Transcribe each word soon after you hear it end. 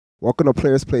Welcome to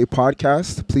Players Play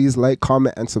Podcast. Please like,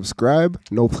 comment, and subscribe.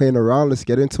 No playing around. Let's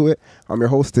get into it. I'm your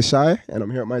host, Tashai, and I'm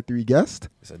here with my three guests.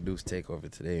 It's a Deuce takeover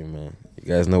today, man. You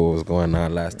guys know what was going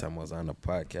on last time I was on the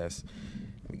podcast.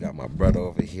 We got my brother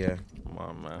over here. Come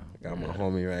on, man. Got my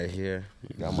homie right here.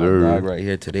 Got my dog right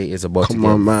here. Today is about to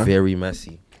get very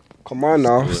messy. Come on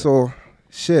now. So,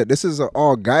 this is an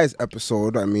all guys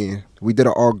episode. I mean, we did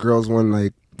an all girls one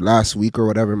like last week or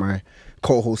whatever. My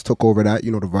co-host took over that, you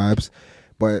know the vibes.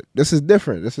 But this is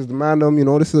different. This is the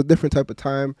Mandem, this is a different type of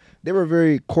time. They were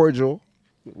very cordial.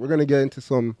 We're gonna get into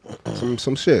some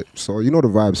shit. So you know the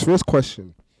vibes. First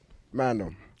question,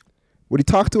 Mandem. Would you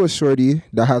talk to a shorty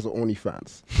that has an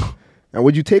OnlyFans? And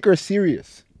would you take her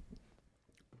serious?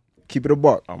 Keep it a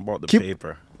buck. I'm about the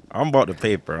paper. I'm about the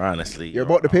paper, honestly. You're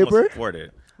about the paper?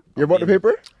 You're about the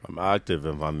paper? I'm active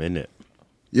if I'm in it.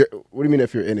 What do you mean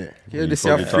if you're in it? Yeah, this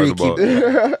is free. Keep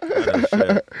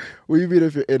it. What do you mean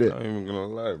if you're in it? I'm even gonna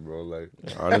lie, bro. Like,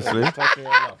 honestly.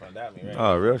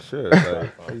 Oh, real shit.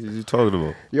 Like, what are you talking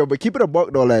about? Yo, but keep it a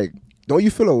buck though. Like, don't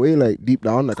you feel a way like deep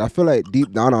down? Like, I feel like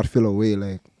deep down I'd feel a way.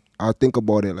 Like, I'll think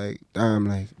about it. Like, damn,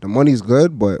 like the money's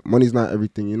good, but money's not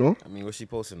everything, you know? I mean, what's she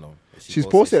posting though? She's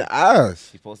posting ass.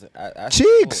 She posting ass.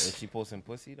 Cheeks. Is she posting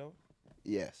pussy though?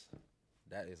 Yes.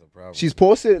 That is a problem. She's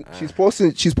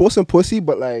posting pussy,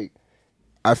 but like,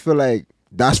 I feel like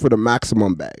that's for the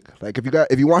maximum bag. Like,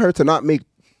 if you want her to not make,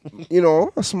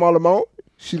 a small amount,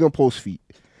 she's gonna post feet.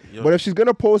 Yo. But if she's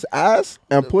gonna post ass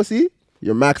and pussy,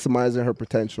 you're maximizing her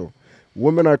potential.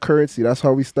 Women are currency. That's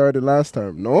how we started last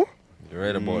time. No, you're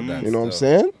right about that. You know what I'm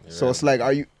saying? So it's like,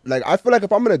 are you like? I feel like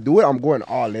if I'm gonna do it, I'm going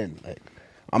all in. Like,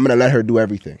 I'm gonna let her do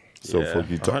everything. So fuck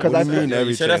you talk. Because I mean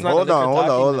everything. Hold on. What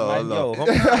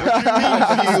you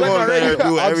mean you gonna let her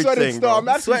do everything, bro?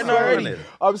 I'm sweating already.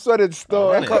 I'm sweating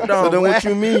still. So then what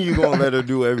you mean you gonna let her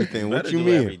do everything? What you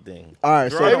mean? All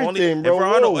right, so everything,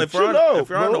 bro. If you're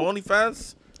on the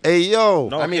OnlyFans. Hey, yo.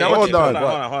 No, I mean, hold on.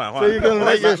 So you're gonna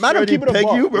let your shorty peg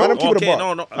you, bro? Okay,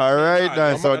 no. All right,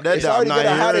 then. So that's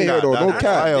not here, though. No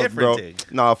cap, bro.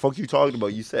 Nah, fuck you talking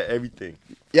about. You said everything.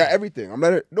 Yeah, everything. I'm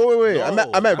letting. No, wait. No.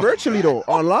 I meant virtually though,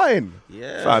 online.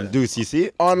 Yeah. Fam, Deuce, you see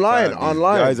it? Online.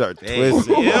 Guys are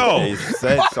twisted. They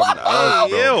said something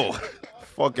else, bro.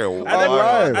 Fucking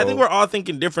wild. I think we're all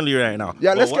thinking differently right now.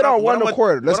 Yeah, let's get on one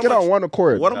accord.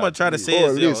 What I'm gonna try to say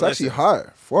is, it's actually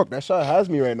hot. Fuck, that shot has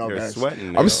me right now, You're guys.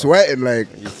 sweating. I'm sweating like.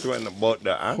 You're sweating about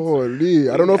the answer. Holy,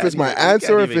 I don't know if it's my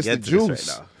answer or if it's the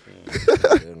juice.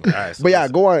 But yeah,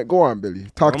 go on, Billy.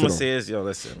 Talk to them. What I'm gonna say is,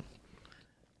 listen.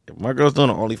 If my girl's doing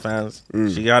the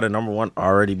OnlyFans, she got to, number one,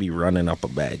 already be running up a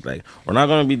bag. Like, we're not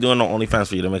going to be doing the OnlyFans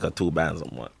for you to make her 2 bands a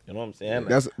month. You know what I'm saying? Like,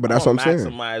 that's what I'm saying.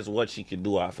 Maximize what she can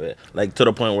do off it. Like, to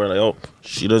the point where, like,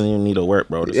 she doesn't even need to work,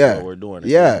 bro. This is what we're doing.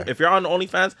 If you're on the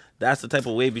OnlyFans, that's the type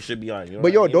of wave you should be on. You know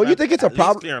but don't you think it's a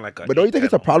problem? But don't you think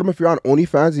it's a problem if you're on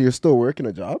OnlyFans and you're still working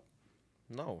a job?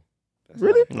 No.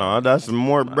 Really? No, that's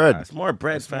more bread. It's more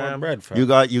bread, fam. You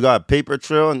got paper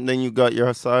trail and then you got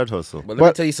your side hustle. But let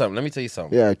me tell you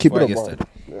something. Yeah, keep it up.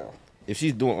 Yeah. If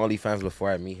she's doing OnlyFans before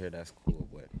I meet her, that's cool.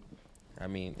 But I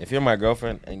mean, if you're my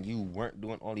girlfriend and you weren't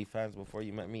doing OnlyFans before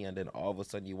you met me, and then all of a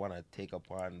sudden you want to take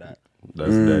upon that,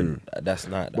 that's dead. That's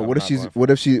not. But what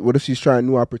if she's trying a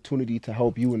new opportunity to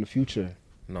help you in the future?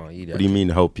 No, what do you mean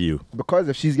help you? Because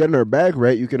if she's getting her bag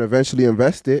right, you can eventually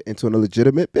invest it into a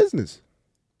legitimate business.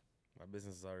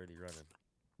 Business is already running.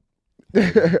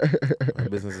 My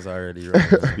business is already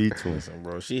running. Listen,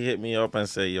 bro. She hit me up and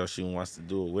said, she wants to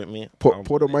do it with me. Put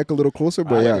the mic a little closer,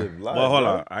 bro. Yeah. Well, hold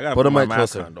on. I gotta put the mic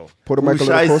closer. Put the mic a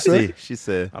little closer. She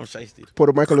said. I'm shiesty. Put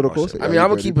the mic a little closer. I mean, I'm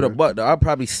gonna keep it a buck though. I'll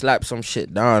probably slap some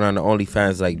shit down on the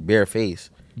OnlyFans like bare face.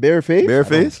 Bare face? Bare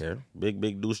face? Big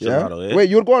Deuce Gelato. Wait,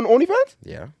 you'll go on OnlyFans?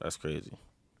 Yeah. That's crazy.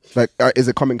 Like, is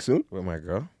it coming soon? With my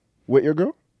girl? With your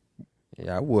girl?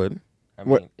 Yeah, I would. I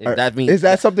mean, is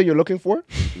that something you're looking for?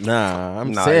 Nah,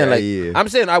 I'm saying I'm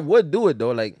saying I would do it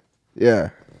though, like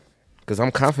because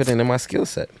I'm confident in my skill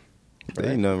set.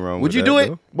 There ain't nothing wrong. Would with you do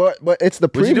it? But it's the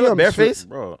premium. Would you do it bareface,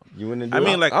 bro? You wouldn't do it? I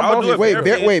mean, like I'll do it. Wait,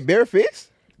 bareface?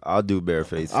 I'll do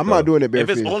bareface. I'm not doing it bareface. If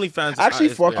it's OnlyFans, actually,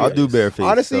 fuck it. I'll do bareface.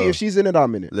 Honestly, if she's in it,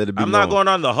 I'm in it. Let it be I'm not going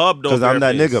on the hub though. Because I'm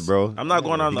that nigga, bro. I'm not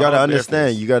going on the hub. You gotta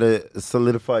understand. You gotta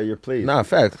solidify your place. Nah,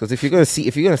 facts. Because if you're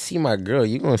gonna see my girl,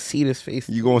 you're gonna see this face.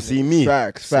 You gonna see me.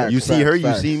 Facts. You see her,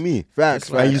 you see me.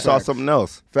 Facts. And you saw something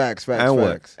else. Facts. And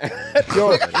what?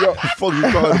 Yo, fuck you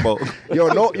talking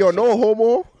about? No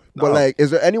homo. But like, is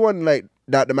there anyone like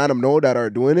that the madam know that are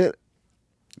doing it?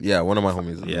 Yeah, one of my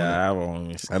homies. Yeah, I have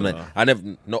homies. I never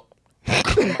no.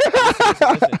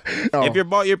 If you're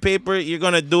bought your paper, you're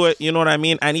gonna do it. You know what I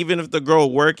mean? And even if the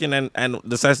girl working and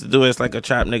decides to do it, it's like a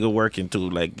trap nigga working too.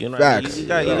 Like, you know, what I mean? Facts.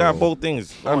 You got both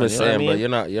things. I'm just You know what I saying,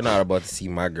 mean? but you're not about to see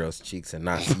my girl's cheeks and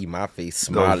not see my face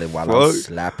smiling while I'm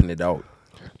slapping it out.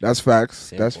 That's facts.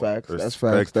 Simple. That's facts. That's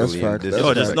facts. That's Respectfully, facts. this- That's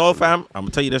Yo, facts. just know, fam. I'm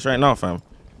gonna tell you this right now, fam.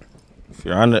 If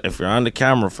you're on the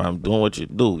camera, fam, doing what you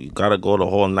do, you gotta go the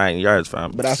whole 9 yards,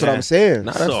 fam. But that's what I'm saying.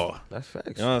 Nah, So, that's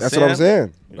facts. you know That's what I'm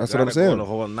saying. You That's what I'm gotta go saying. the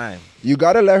whole 9. You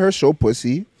gotta let her show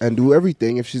pussy and do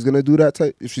everything if she's gonna do that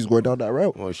type. If she's going down that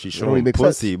route. Well, she's It only showing makes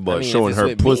pussy, sense. but I mean, if showing it's her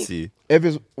with me- pussy. If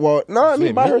it's I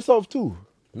mean by me. herself too.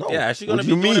 No. Yeah, she What gonna do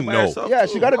be you doing mean, it by no? herself. Yeah,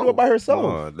 she gotta do it by herself.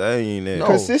 No, that ain't it. No.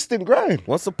 Consistent grind.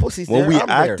 Once the pussy's When there, we I'm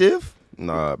there. active,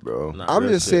 nah, bro. Nah. I'm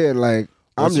Real just shit. saying, like,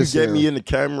 Once I'm just you get saying, me in the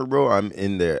camera, bro, I'm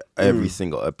in there every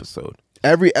single episode.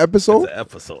 every It's episode. an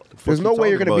episode. There's What no you way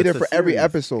you're talking gonna be about? there It's for a every series.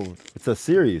 episode. It's a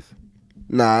series.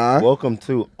 Nah, Welcome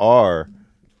to our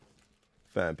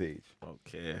fan page.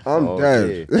 Okay. I'm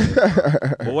Okay.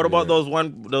 dead. But what about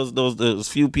those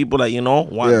few people that you know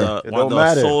want Yeah. the It want don't the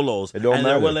matter. solos It don't and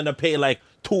they're matter. willing to pay like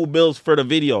 $2 for the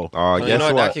video? Oh, You guess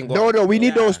know what? that can go- No, we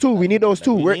need those too. We need those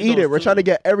too. We We're need eating. those We're too. trying to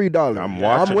get every dollar. I'm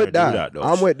watching with her do that. that, though.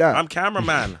 I'm with that. I'm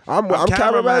cameraman. I'm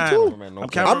cameraman too.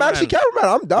 I'm I'm actually cameraman.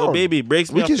 I'm down. Yo, baby,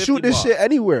 breaks me we up can 50 shoot this bucks. shit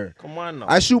anywhere. Come on now.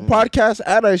 I shoot podcasts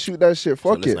and I shoot that shit. So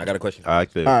Fuck listen, it. I got a question.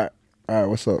 Active. All right.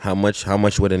 What's up? How much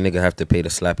would a nigga have to pay to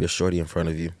slap your shorty in front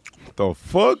of you? The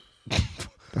fuck?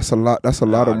 That's a lot. That's a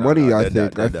lot of money. I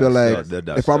think. I feel like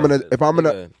if I'm gonna,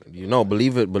 Nigga, you know,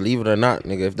 believe it or not,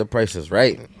 nigga, if the price is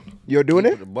right, you're doing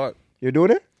keep it. a buck. You're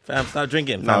doing it. Fam, stop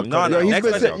drinking. Nah, Fam. No, yo, no. he's Next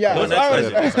been question. sit- yeah, Yo, it's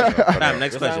next alright. question. Fam,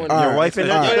 next question. All Your wife in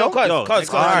All there? right. Yo, cuz, Yo, cuz, next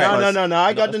cuz, all right. question. No.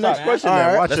 I got the next talk. question. All There.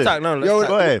 right. Watch Let's it. talk. No, let's Yo, talk.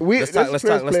 Go ahead. Let's talk. Let's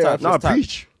talk. Let's talk. No, Let's talk.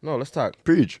 preach. No, let's talk.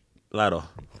 Preach. Lotto.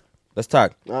 Let's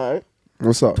talk. All right.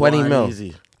 What's up? 20 One mil.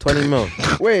 easy. 20 mil.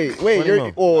 Wait.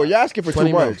 20 mil. You're asking for too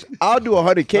 20 mil. much. I'll do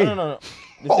 100K. No.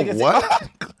 Oh, what?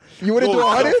 You wouldn't do Yo,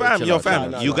 100?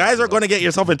 fam. You guys are gonna get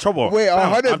yourself in trouble. Wait, Fam,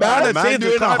 100 I'm trying to bands? change Man this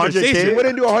doing 100K? conversation. You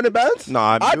wouldn't do 100 bands? No,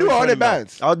 I'll do 100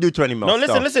 bands. I'll do 20 mil. No,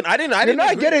 listen. I didn't. You're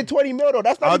not agree. getting 20 mil though.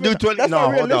 That's not I'll even, do 20. That's No, not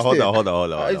hold realistic.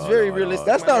 on. It's very realistic.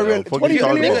 That's not real. 20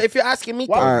 million? Nigga, if you're asking me,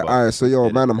 All right. So, yo,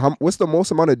 man, what's the most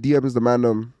amount of DMs the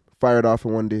man fired off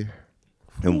in one day?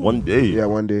 In one day. Yeah,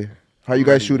 one day. How you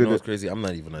guys shooting It's it? crazy. I'm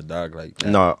not even a dog like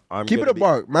that. No, I'm Keep it gonna a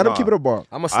bar. Man, keep it a bar.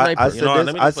 I'm a sniper. I said You know what, this.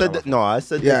 let me I just put said it that, no. I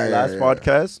said Yeah, this yeah, last yeah.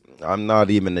 podcast. I'm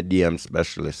not even a DM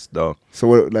specialist, though. So,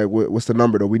 what's the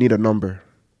number though? We need a number.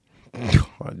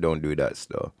 I don't do that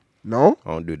stuff. No?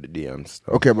 I don't do the DM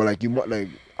stuff. Okay, but like you want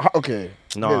okay.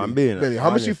 No, Billy, I'm being Billy, how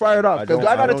much you honest. fired off? Because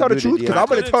I gotta don't tell the do truth. Because DM. I'm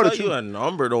gonna couldn't tell the you truth. a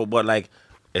number though, but like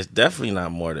it's definitely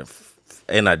not more than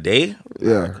in a day.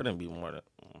 Yeah. It couldn't be more than.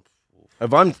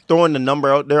 If I'm throwing the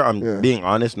number out there, I'm Yeah. being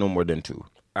honest. No more than 2.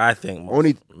 I think most,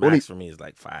 Only- max for me is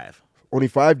like 5. Only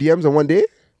 5 DMs in one day?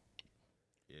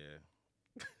 Yeah.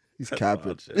 He's That's capping.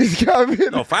 wild shit. He's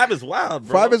capping. No, 5 is wild,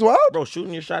 bro. 5 is wild? Bro,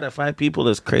 shooting your shot at 5 people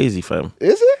is crazy, fam.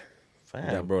 Is it? Fam,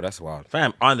 Yeah, bro, that's wild.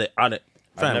 fam, on it.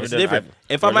 Fam, never it's done- different.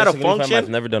 I've- If I'm at a realistically, fam, I've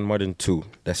function, never done more than 2.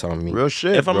 That's on me. Real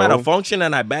shit. if I'm bro. at a function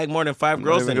and I bag more than 5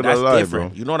 girls, even then gonna that's lie,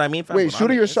 different. bro. You know what I mean, fam? Wait, When I'm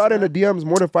shooting your on shot in the Instagram- DMs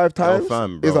more than 5 times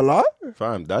fam, bro. is a lot?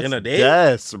 Fam, that's In a day?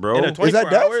 Yes, bro. in a 24 that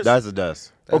death? hours. That's a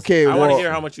death. Okay, I want to well,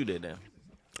 hear how much you did then.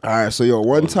 all right. So yo,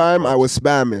 one time I was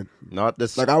spamming. Not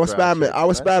this. Like I was spamming. I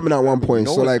was spamming at one point.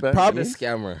 No So like spamming. probably This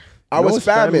scammer. I You know was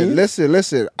what spam spamming. means?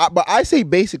 Listen. But I say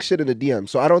basic shit in the DM,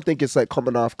 so I don't think it's like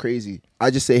coming off crazy. I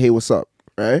just say, hey, what's up,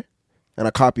 right? And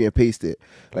I copy and paste it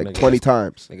like Nigga, 20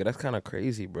 times. Nigga, that's kind of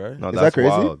crazy, bro. No, Is that's that crazy?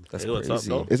 wild. That's Hey, what's up, crazy.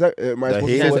 though? Is that am I The supposed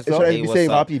hey, to what's should up? I Hey, be what's saying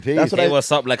up? Copy paste. That's what Hey, I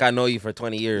what's up? Like I know you for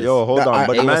 20 years. Yo, hold Nah, on.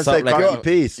 But hey, the man what's up? said Like, copy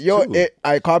paste. Yo, too.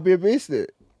 I copy and paste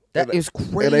it. That is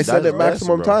crazy. And I said That's it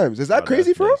maximum best, bro. times. Is that No, crazy,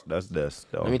 that's bro? best. That's this.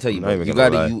 Though. Let me tell you, I'm bro. not even You gonna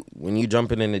gotta lie. when you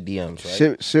jumping in the DMs,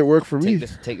 right? Shit work for me.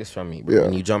 Take this from me, bro. Yeah.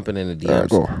 When you jumping in the Alright, DMs,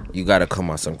 go. you gotta come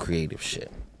on some creative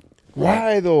shit.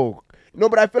 Why though? No,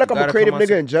 but I feel like You I'm a gotta creative come on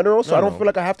nigga in general, so No, I don't no. feel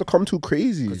like I have to come too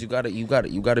crazy. Cause you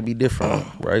gotta be different,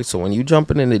 right? So when you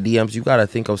jumping in the DMs, you gotta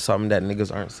think of something that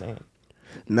niggas aren't saying.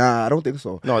 Nah, I don't think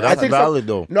so. No, I that's think valid,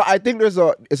 though. No, I think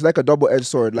it's like a double-edged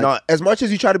sword. Like No. as much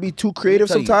as you try to be too creative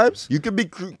tell you, sometimes, You could be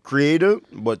creative,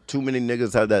 but too many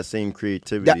niggas have that same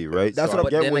creativity, right? that's So what I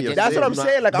get I'm- what you're that's what saying. I'm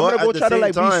saying. Like I'm But gonna at go the try to same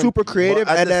like be time- super creative,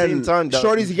 but at and the then same time, the-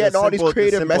 shorty's getting all these the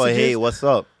creative simple, messages. Hey, what's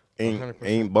up?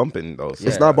 Ain't bumping though.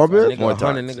 It's not bumping? Nigga, More 100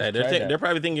 times. niggas Like, tried that. they're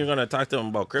probably thinking you're gonna talk to them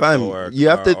about crypto Fam, or you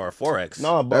have to- or forex.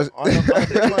 No, but on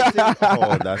the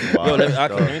oh, that's wild. Yo,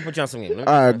 let me put you on some game. All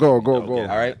right, go. All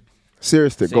right.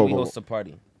 Seriously, Say go. we host a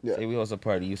party. Yeah. Say we host a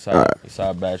party. You saw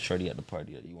a bad shorty at the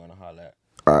party that you want to holler at.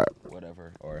 Alright.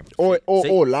 whatever.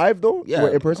 Or live though? Yeah.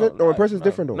 Wait, in person? No, in live, person is live.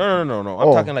 different though. No.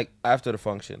 I'm talking like after the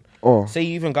function. Oh. Say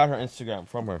you even got her Instagram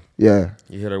from her. Yeah.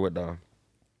 You hit her with the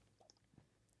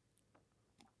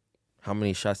how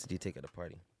many shots did you take at the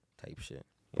party? Type shit.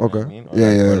 You know Okay. what I mean? Or Yeah,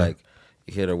 like, yeah. Or like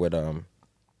you hit her with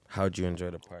how'd you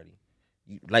enjoy the party?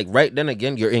 Like right then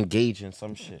again, you're engaged in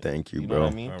some shit. Thank you, You bro. know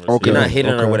what I mean? Okay. You're not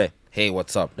hitting her Okay. with a hey,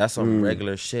 what's up? That's some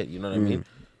regular shit. You know what I mean?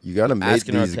 You gotta make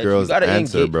Asking her these attention. girls You gotta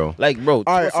answer, engage. bro. Like, bro.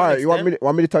 All right. You want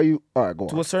me to tell you? All right, go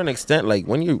To on. a certain extent, like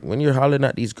when you're hollering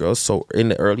at these girls, so in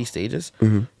the early stages,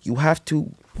 you have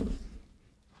to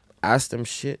ask them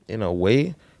shit in a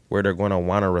way where they're gonna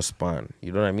want to respond.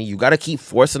 You know what I mean? You gotta keep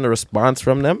forcing the response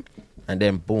from them, and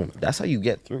then boom, that's how you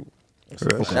get through.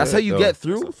 That's how you get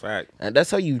through, That's a fact. and that's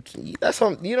how you know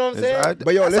what I'm saying.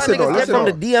 But yo, That's listen how though, niggas get listen from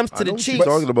though. the DMs to I the know what cheeks. you're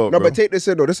talking about, No, bro. but take this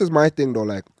in though. This is my thing though.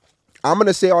 Like, I'm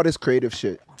gonna say all this creative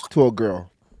shit to a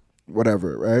girl,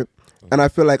 whatever, right? And I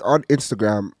feel like on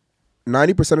Instagram,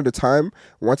 90% of the time,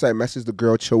 once I message the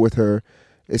girl, chill with her,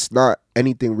 it's not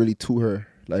anything really to her.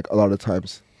 Like a lot of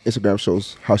times, Instagram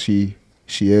shows how she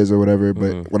is or whatever.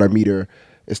 But when I meet her,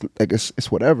 it's like it's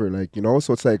whatever. Like, you know.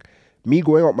 So it's like me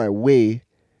going out my way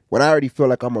when I already feel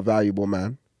like I'm a valuable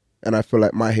man, and I feel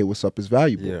like my hey what's up is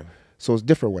valuable. Yeah. So it's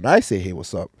different when I say hey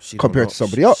what's up She compared don't to know-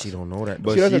 somebody else. She don't know that.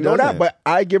 But She doesn't she know that, doesn't. but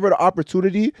I give her the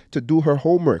opportunity to do her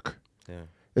homework. Yeah.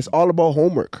 It's all about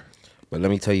homework. But let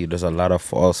me tell you, there's a lot of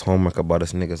false homework about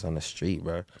us niggas on the street,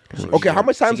 bro. Okay, how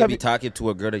much She times could have be you? talking to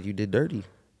a girl that you did dirty.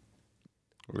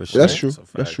 That's true. That's a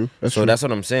fact. That's true. That's So true. that's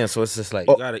what I'm saying. So it's just like,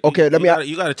 Oh, Gotta- okay, let me.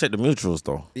 You gotta check the mutuals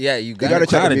though. yeah, you You gotta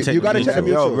check. You gotta check the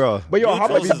mutuals. mutuals. bro. But yo, how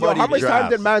much? Mutuals How much times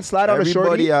did man slide on a Everybody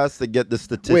shorty? has to get the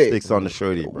statistics on the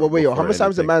shorty, bro. Wait, yo, how before much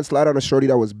times did anything. man slide on a shorty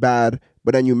that was bad,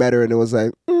 but then you met her and it was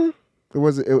like, it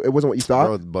wasn't what you thought?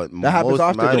 Bro, but That happens most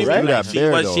often, man though, do right? that She,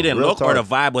 bare, was, though. she didn't Real look or the talk.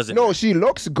 vibe wasn't. No, she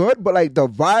looks good, but like the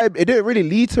vibe, it didn't really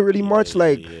lead to really much.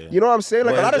 Like, you know what I'm saying?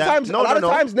 Like But a lot of that- times, no, no.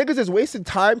 niggas is wasting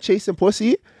time chasing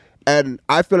pussy, and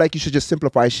I feel like you should just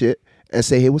simplify shit and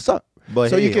say, hey, what's up? But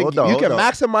so hey, you can hold on.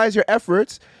 maximize your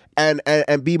efforts and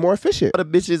be more efficient. A lot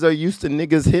of bitches are used to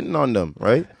niggas hitting on them,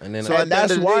 right? And then So at the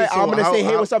that's end of the why day, I'm gonna say,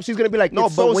 hey, what's up? She's gonna be like, No,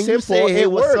 it's but so when simple. you say, hey,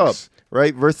 it what's works. up,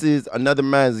 right, versus another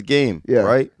man's game, Yeah.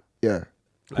 right? Yeah.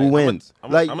 Who wins?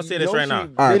 I'm gonna say this you know right now.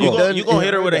 she- All right, You go. gonna done-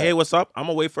 hit her with a hey, what's up? I'm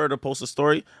gonna wait for her to post a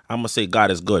story. I'm gonna say God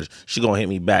is good. She gonna hit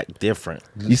me back different.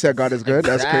 You said God is good.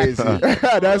 That's Exactly. crazy.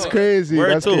 That's crazy.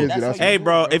 Word That's too. crazy. That's That's how Hey,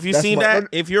 bro, if you That's seen my- that,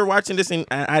 if you're watching this and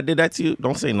I did that to you,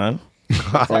 don't say none.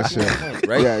 oh, shit.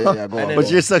 right? Yeah. Go And on. then- What's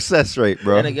your success rate,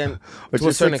 bro? And again, What's to your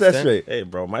a certain success extent, rate? Hey,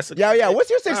 bro, my success. Yeah. What's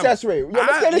your success rate? Yo,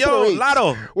 let's get into the Yo, rates.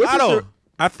 Lotto, What's your Lotto. sur-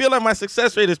 I feel like my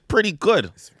success rate is pretty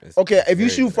good. Okay, if you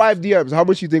shoot 5 DMs, how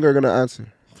much you think are gonna answer?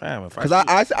 Fam, if Because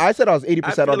shoot- I said I was 80%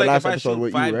 I feel on the like last if I episode shoot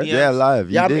with you, 5 right? DMs, Yeah, live.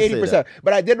 You Yeah, I'm did say 80%. that.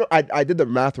 But I did the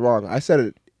math wrong. I said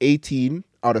it 18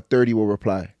 out of 30 will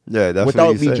reply. Yeah, that's without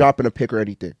what you me said. dropping a pic or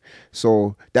anything.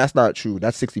 So that's not true.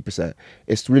 That's 60%.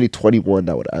 It's really 21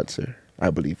 that would answer, I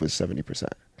believe, was 70%.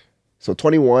 So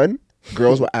 21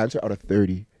 girls will answer out of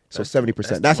 30. So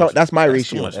 70%. That's my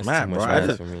ratio. That's too much That's math, too bro. much I math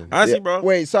just- for me. honestly, Yeah. bro.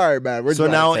 Wait, sorry, man. We're So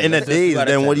just- now in a Let's just days, go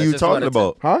then to what are 10. you Let's just go to talking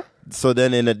about? Huh? So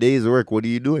then in a day's work, what are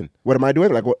you doing? What am I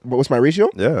doing? Like, what's my ratio?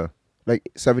 Yeah. Like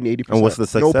 70, 80%. And what's the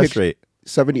No success pic- rate?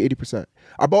 70, 80%.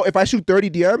 About if I shoot 30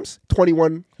 DMs,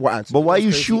 21 will answer. But why you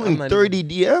That's crazy. shooting I'm not 30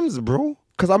 DMs, bro?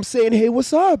 Because I'm saying, hey,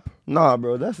 what's up? Nah,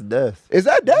 bro, that's death. Is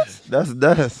that death? That's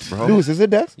death, bro. Deuce, is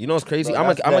it death? You know what's crazy? Bro, I'm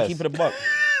that's gonna best. keep it a buck.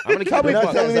 I'm gonna keep Tell it me a that's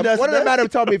buck. telling me that's What does death? madam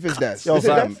tell me if it's death? Yo, Is it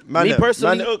fam, death? man, Me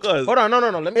personally, Yo, cuz. hold on, no.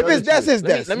 Let me If it's death, it's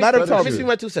death. Madam let tells me you. speak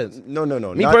my 2 cents. No.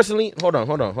 Me not- personally, hold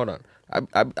on.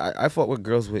 I fought with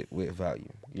girls with value.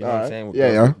 You know what I'm Alright. saying? With Yeah,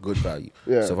 girls yeah. with good value.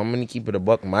 Yeah. So if I'm gonna keep it a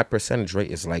buck, my percentage rate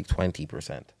is like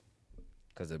 20%.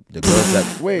 Because the girls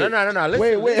that Wait. no.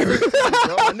 Listen, Wait.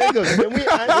 Nigga, can we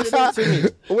listen to me.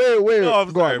 Wait. No,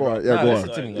 I'm Go on, sorry, go on. bro. Yeah, Nah, go on. listen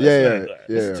to me. Yeah.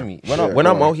 Listen to me. Yeah, When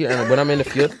go I'm on. out here and when I'm in the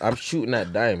field, I'm shooting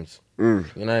at dimes. Mm.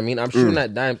 You know what I mean? I'm shooting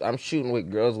at dimes. I'm shooting with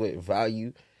girls with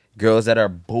value, girls that are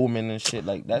booming and shit.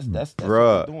 Like that's what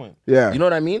Bruh. I'm doing. Yeah. You know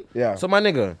what I mean? Yeah. So my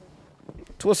nigga,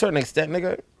 to a certain extent,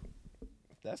 nigga,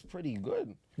 that's pretty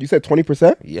good. You said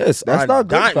 20%? Yes, That's on not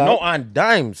good, fam. No, on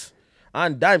dimes.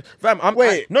 On dimes, fam.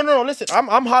 Wait. No. Listen,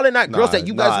 I'm hollering at girls that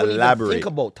you guys wouldn't elaborate. even think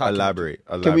about talking. Elaborate.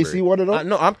 Can we see one of them?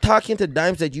 No, I'm talking to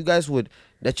dimes that you guys would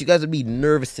be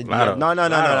nervous to do. Lotto. No. Alright,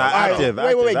 Active.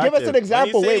 wait. Give us an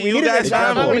example. When you Wait, say we you need an guys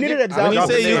example. have- We need an example. When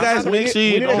you say you guys We make need- sure you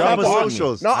we need an don't example have on-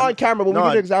 socials. Not on camera, but we No,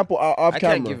 need an example off I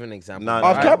camera. can't give an example. Nah,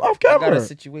 Off nah. camera? I got a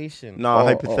situation. No,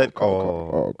 hypothetical.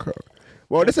 Oh, okay.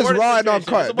 Well, this is Before the raw and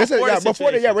situation. uncut. This This is is before the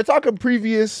before the situation. we're talking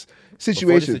previous Before the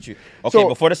situation. situ- okay, So-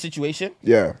 before the situation,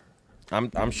 Yeah.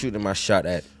 I'm shooting my shot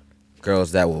at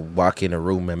girls that will walk in a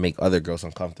room and make other girls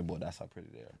uncomfortable. That's how pretty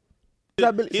they are.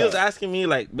 He was asking me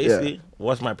like basically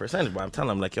what's my percentage, but I'm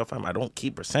telling him like, yo, fam, I don't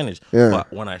keep percentage. Yeah.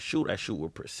 But when I shoot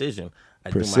with precision. I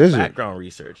do Precision. my background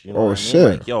research. You know Oh, what I mean?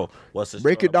 shit. Like, yo, what's this?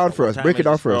 Break girl it down about? for What us. time Break it is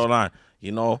down this for us. girl on?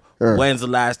 You know, when's the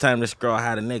last time this girl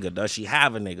had a nigga? Does she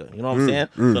have a nigga? You know what I'm saying?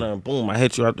 So then, boom, I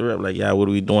hit you out the rip. Like, yeah, what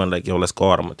are we doing? Like, yo, let's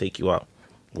go out. I'm gonna take you out.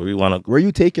 Where we wanna? Where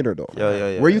you taking her though?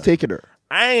 Yeah. Where you taking her?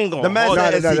 I ain't gonna. The man hold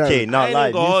said you. SCK, I not ain't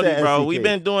live. gonna You hold you, said bro. SCK. We've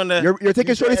been doing the. You're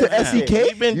taking shorty to SCK?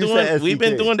 We've been You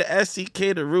said doing the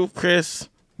SCK, the Roof Chris,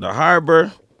 the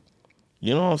Harbor.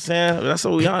 You know what I'm saying? That's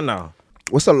what we on now.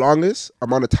 What's the longest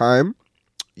amount of time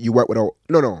you went without?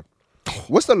 No.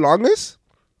 What's the longest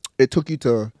it took you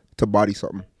to body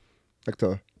something, like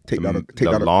to take down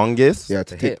The longest? yeah,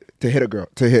 to hit a girl,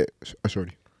 to hit a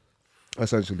shorty,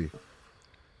 essentially.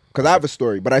 Because I have a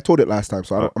story, but I told it last time,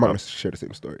 so I'm not gonna share the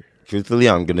same story. Truthfully,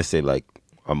 I'm going to say like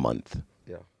a month.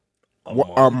 Yeah.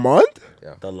 A month?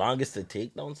 The longest to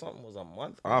take down something was a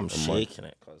month. I'm shaking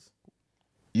it because.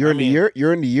 You're in the year?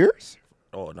 You're in the years?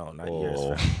 Oh no, not years.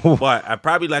 Fam. But I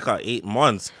probably like 8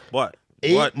 months. But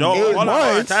Eight hold on,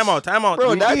 months? time out.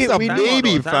 Bro, that's a we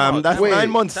baby, fam. That's 9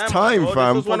 months time,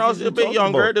 fam. This was when I was a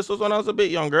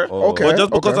bit younger. Okay. But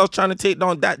just because okay. I was trying to take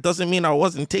down that doesn't mean I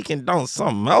wasn't taking down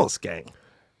something else, gang.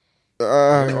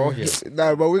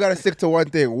 Nah, but we gotta stick to one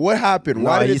thing. What happened?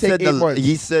 Why did it take 8 months?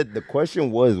 He said the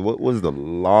question was, what was the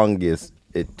longest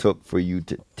it took for you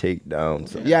to take down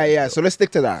something? Yeah. So let's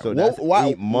stick to that. So that's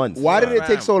 8 months. Why did it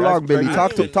take so That's long, Billy? crazy.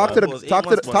 Talk to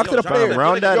the Fam, players.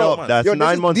 Round that up. That's Yo,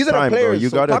 9 months these are the time, bro. players, You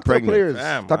so got her talk to the pregnant. players.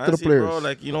 Fam, Talk to the honestly, players. bro,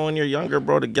 like, you know, when you're younger,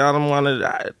 bro, the gal them want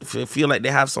to feel like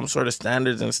they have some sort of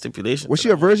standards and stipulations. Was she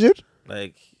a virgin?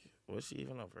 Like, was she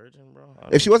even a virgin, bro?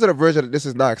 If she wasn't a virgin, this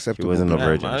is not She acceptable. wasn't a Fam,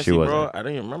 virgin. honestly, She wasn't. bro, I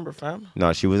don't even remember, fam.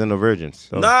 No, she wasn't a virgin.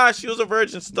 So. Nah, she was a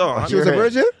virgin still. She was a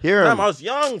virgin? Hear Fam, him. I was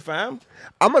young, fam.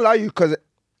 I'm gonna allow you because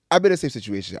I've been in the same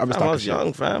situation. I'm just Fam, I talking was shit.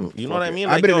 young, fam. You know what I mean?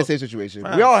 I've Like, been in yo, the same situation.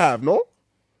 fam. We all have, no?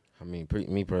 I mean,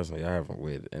 me personally, I haven't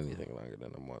waited anything longer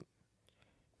than a month.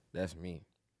 That's me.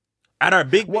 At our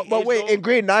big But age, wait, though, in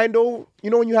grade 9 though, you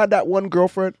know when you had that one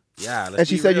girlfriend yeah, let's and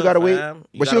she be said you real, gotta wait, fam.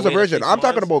 You but she gotta was a wait virgin. 6 I'm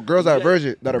talking months. about girls that are Yeah.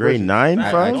 virgin. That are Grade virgin. 9, Don't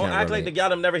fam? can't act like relate. the gal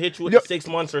them never hit you with Yo- the 6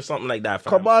 months or something like that,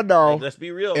 fam. Come on now. Like, let's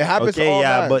be real. It happens to Okay, all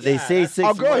yeah, men. but they Yeah, say that's- 6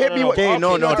 A girl hit me with. Okay,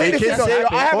 no, yo, they listen, can yo, say.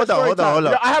 I have a Hold story on. time.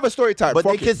 Yo, I have a story time. But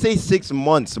they Fuck it. can say 6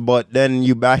 months, but then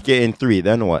you back it in 3.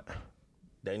 Then what?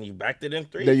 Then you backed it in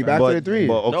 3. Then you fam. backed it in 3.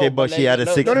 But okay, No, but but she like, had a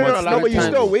no, 6 No, months. but you times.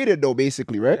 still waited though,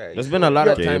 basically, right? Yeah, There's been a lot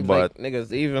of Okay, times, but- like,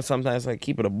 niggas, even sometimes, like,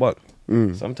 keep it a buck.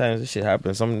 Sometimes this shit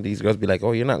happens. Some of these girls be like,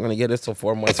 oh, you're not going to get this till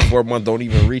 4 months. 4 months don't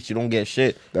even reach. You don't get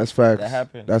shit. That's facts. That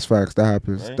happens. That's facts. That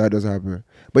happens. Right? That does happen.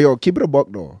 But yo, keep it a buck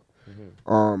though.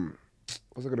 What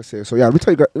was I gonna say? So yeah, let me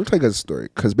tell you guys a story.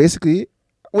 Cause basically,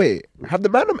 wait, have the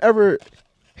madam ever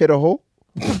hit a hole?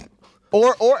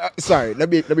 or sorry, let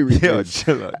me read. Yo, this.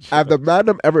 chill out. Have the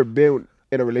madam ever been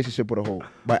in a relationship with a hole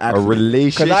by accident?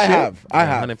 relationship? Cause I have.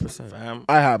 100%. Fam.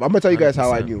 I have. I'm gonna tell you guys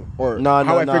how I 100%. knew or No,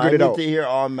 how I figured it I out. need to hear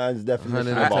all man's definition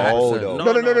of a 100%. hole, though. No.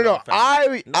 fam.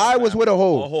 I was fam. with a A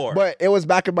hole, whore. but it was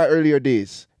back in my earlier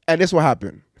days. And this what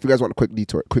happened. If you guys want a quick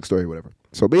detour, quick story, whatever.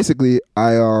 So basically,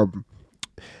 I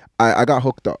got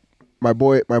hooked up. My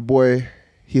boy,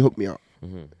 he hooked me up.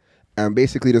 And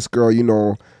basically, this girl, you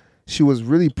know, she was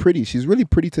really pretty. She's really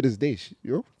pretty to this day.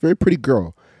 Very pretty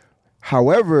girl.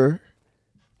 However,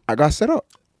 I got set up.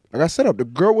 The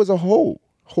girl was a whole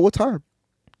time.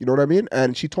 You know what I mean?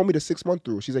 And she told me the 6 month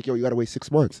rule. She's like, yo, you gotta wait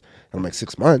 6 months. And I'm like,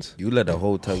 6 months? You let the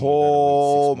whole tell you.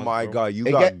 Oh gotta wait 6 months, my bro. God, you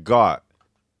It got.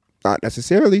 Not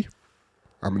necessarily.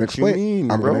 I'm gonna What you explain.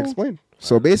 mean, I'm bro? gonna explain.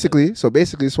 So basically,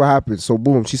 this is what happened. So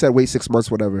boom, she said wait 6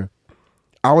 months, whatever.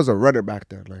 I was a runner back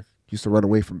then. Like used to run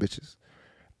away from bitches.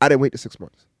 I didn't wait the 6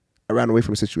 months. I ran away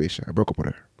from the situation. I broke up with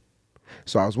her.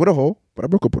 So I was with a hoe, but I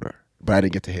broke up with her. But I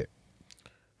didn't get to hit.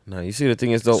 No, you see, the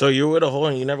thing is, though. So you were with a hole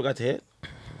and you never got to hit?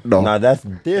 No, Nah, that's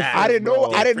different. I didn't know.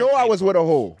 bro. I didn't know I was with a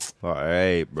hoe. All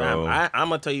right, bro. Fam, I'm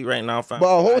going to tell you right now, fam. But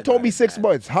a I hoe got told me it 6 bad.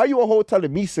 months. How you a hoe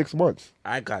telling me 6 months?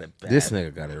 I got it bad. This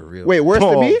nigga got it real. Wait, worse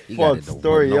than me? He got Fuck, it the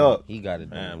story no, up. He got it.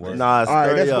 Man, worse. Nah, All right,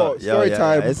 story let's go. up. Story yeah,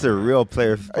 time. It's a real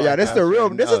player. Yeah, this the real.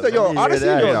 This is the yo. Let me hear Honestly,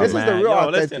 that, yo, yo, this is the real Yo,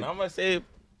 authentic. listen, I'm going to say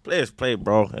players play,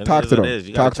 bro. It Talk is to what them. it is.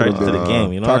 You Talk got to to charge them, to the Billy.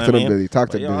 game. You know Talk what to I them, mean? Billy. Talk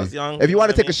to But, yo, I was Billy. young, If you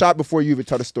want to know take a what shot before you even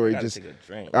tell the story, I mean? just Gotta take a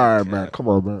drink. all right, man. Come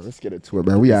on, man. Let's get into it,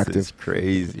 man. We This active. is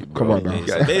crazy, bro. Come on, man.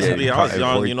 So basically, I was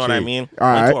young, you know what I mean?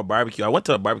 All Went right. to a barbecue. I went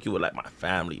to a barbecue with like my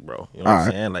family, bro. You know what All I'm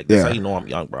right. saying? Like, that's Yeah. how you know I'm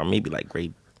young, bro. I'm maybe like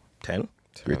grade 10.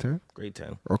 Grade 10? Grade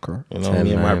 10. Okay. You know, 10,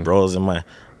 me and my 9. bros and my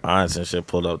aunts and shit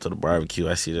pulled up to the barbecue.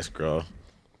 I see this girl,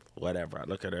 whatever. I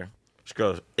look at her. This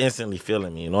girl's instantly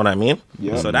feeling me. You know what I mean?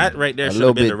 Yeah. So that right there A should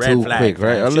have been the little red bit too flag. quick,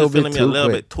 right? fam. A She little was bit feeling me a too little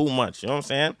quick. bit too much. You know what I'm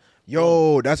saying?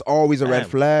 Yo, that's always a red Fam,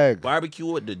 flag. Barbecue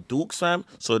with the Dukes, fam.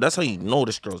 So that's how you know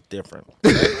this girl's different.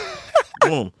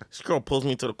 Boom. This girl pulls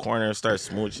me to the corner and starts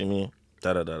smooching me.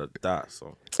 Da da da da da.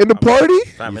 So In the party?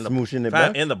 fam, in the smooching it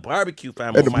fam, back? in the barbecue,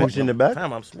 fam. In the smooching it back?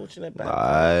 Fam, I'm smooching it back.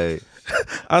 Aight.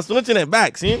 I'm smooching it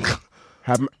back. See?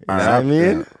 Have, You know what I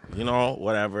mean? You know,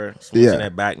 whatever. Smooching Yeah.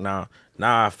 it back now.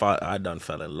 Now I done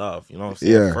fell in love. You know what I'm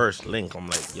saying? Yeah. First link, I'm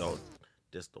like, yo,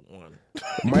 this the one.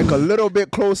 Mike a little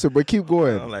bit closer, but keep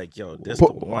going. I'm like, yo, this Pu-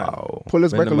 the one. Pull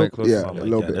his Bend mic a the mic little, closer. yeah, I'm a like,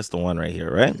 little yeah, bit. this the one right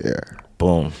here, right? Yeah.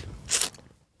 Boom.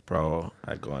 Bro,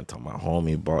 I go and tell my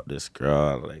homie bought this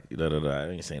girl. Like, da da da. I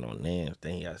ain't say no names.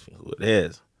 Then he asked me who it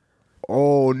is.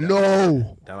 Oh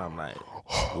no! Then I'm like,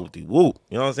 whoopty whoop.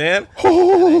 You know what I'm saying?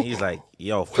 And then he's like,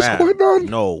 yo, fam, going on?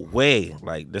 no way.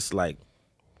 Like, this, like,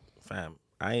 fam,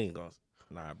 I ain't gonna.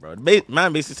 Nah, bro.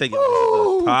 Man basically said, yo,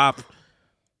 this is the top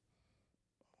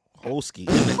Hosky.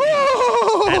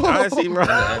 And honestly, bro.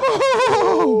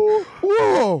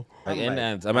 Whoa! Like in like, the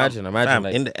ends. Imagine, Fam,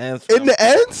 like in the ends. In the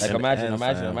ends? like in the imagine, ends,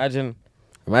 imagine, fam.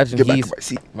 imagine Get back he's to my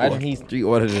seat. imagine he's 3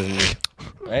 older than me.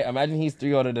 Right? Imagine he's 3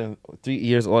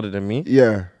 years older than me.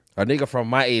 Yeah. A nigga from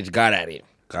my age got at it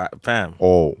God, fam.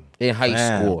 Oh. in high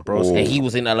Man, school, bro. and he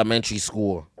was in elementary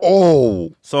school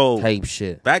Oh. So, type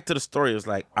shit. back to the story. It was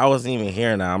like, I wasn't even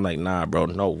here now. I'm like, nah, bro,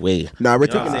 no way. Nah, we're You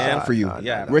know taking what a I'm shot saying? for you.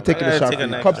 Yeah, We're taking I a gotta shot take for a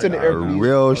you. next Cups in the shot. air, please.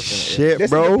 Real shit, This is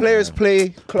bro. the Players Play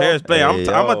Club. Players play. I'm Hey,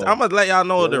 gonna yo. let y'all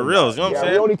know the reals. You know what Yeah, I'm we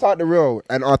saying? only talk the real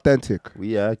and authentic.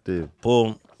 We active.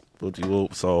 Boom, booty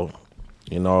whoop. So,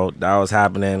 you know, that was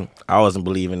happening. I wasn't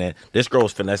believing it. This girl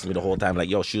was finessing me the whole time. Like,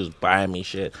 yo, she was buying me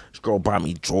shit. This girl bought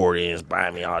me Jordans,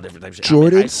 buying me all different types of shit. I'm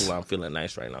in high Jordans? school, I'm feeling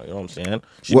nice right now. You know what I'm saying?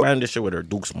 She What- buying this shit with her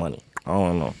Duke's money. I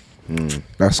don't know.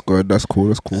 That's good. That's cool.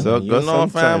 That's cool. So You good know, fam,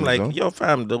 sometimes, like, huh? yo,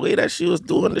 fam, the way that she was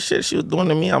doing the shit she was doing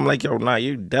to me, I'm like, yo, nah,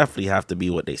 you definitely have to be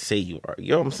what they say you are.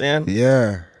 You know what I'm saying?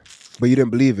 Yeah. But you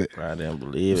didn't believe it. I didn't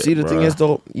believe it. See, the thing bruh. is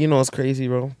though, you know, it's crazy,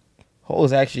 bro.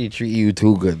 Hoes actually treat you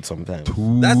too good sometimes.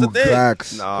 That's the thing.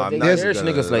 Facts. Nah, They I'm not cherish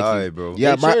gonna niggas like lie, you. bro.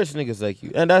 Yeah, They my- cherish niggas like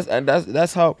you, and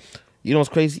that's how, you know, what's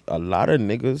crazy. A lot of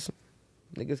niggas,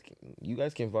 you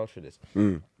guys can vouch for this.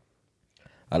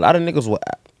 A lot of niggas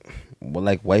will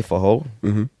like wife a hoe,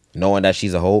 knowing that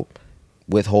she's a hoe,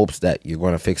 with hopes that you're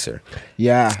gonna fix her.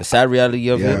 Yeah. The sad reality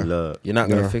of Yeah. it, Look. you're not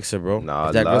gonna Yeah. fix her, bro. Nah,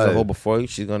 if that girl's a lie. hoe before you,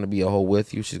 she's gonna be a hoe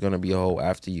with you. She's gonna be a hoe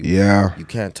after you. Yeah. You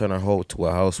can't turn a hoe to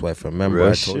a housewife. Remember, Real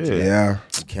I told you shit. that. Yeah.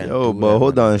 You can't Yo, do but that,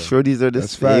 hold my on. nigga. Shorties are the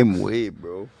That's same facts. way,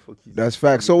 bro. Fuck you. That's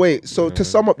facts. So wait. So to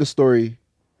sum up the story,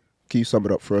 can you sum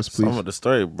it up for us, please? Some of the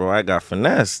story, bro, I got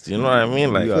finessed. You know what I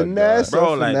mean? Like, got Finesse, bro,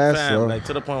 or like, finesse, fam, or- like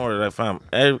to the point where, like, fam,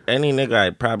 any nigga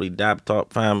I'd probably dap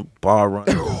top, fam, bar run,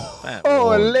 fam.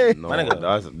 Oh, lit. No, My nigga.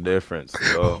 that's a difference,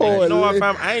 yo. Oh, You know what, lit.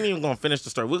 fam? I ain't even gonna finish the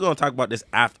story. We're gonna talk about this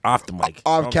off the mic.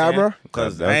 Off camera?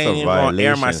 Because That's I ain't a even gonna air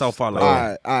violation myself out like All that.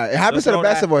 right. All right. It happens Just to the know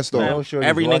best that, of us, though. fam, sure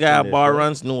every he's nigga at watching bar this, right?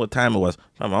 runs knew what time it was.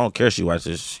 Fam, I don't care. She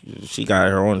watches. She got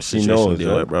her own situation knows, to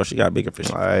deal right? with, bro. She got bigger fish.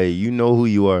 Alright, you know who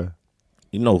you are.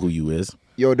 You know who you is.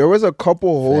 Yo, there was a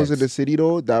couple hoes in Facts. the city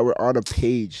though that were on a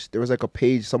page. There was like a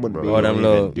page someone Bro, made. Oh, them don't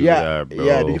little- even do Yeah, that, bro.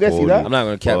 yeah, did you guys see that? Holy I'm not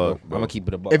gonna cap. fuck, I'm gonna keep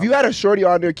it a buck. If you had a shorty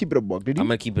on there, keep it a buck. Did you? I'm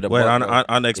gonna keep it a Wait, buck. bro.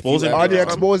 on the exposing? If you on ever- the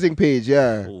exposing page,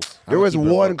 yeah. There was keep it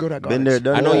a one buck. girl that got Been there,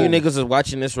 done I know you that. niggas is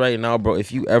watching this right now, bro.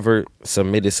 If you ever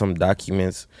submitted some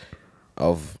documents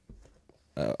of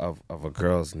a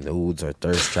girl's nudes or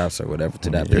thirst traps or whatever to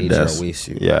that page, that's- I'll waste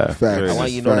you. Yeah. Facts. I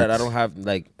want you to know that I Facts. don't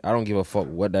have I don't give a fuck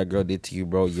what that girl did to you,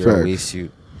 bro. You're a Facts. waste you.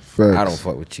 Facts. I don't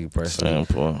fuck with you personally.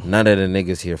 Simple. None of the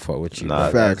niggas here fuck with you. Nah,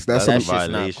 bro. Facts. That's that's some- a That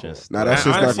shit's not violation. cool. Nah, that's just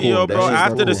not Honestly, cool. yo, That's bro, just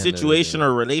not after the cool. situation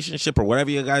or relationship or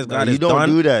whatever you guys got you is don't done,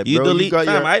 do that, you bro. You delete. got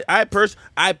Fam, your-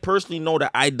 I personally know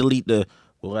that I delete the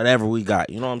whatever we got.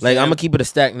 You know what I'm Like saying? I'm gonna keep it a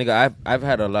stack, nigga. I've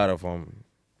had a lot of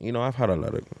I've had a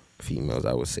lot of females.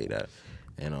 I would say that,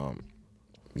 and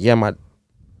yeah,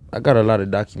 I got a lot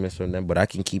of documents from them, but I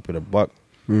can keep it a buck.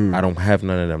 I don't have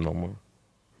none of them no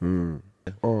more.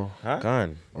 Oh,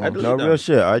 Gone. I delete No them. real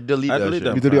shit. I delete I that delete shit.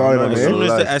 them. You delete all of them, As eh? soon as,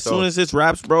 Real as life soon as it's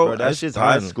raps, bro, Bro, that it's shit's done.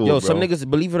 high school, Yo, bro. some niggas,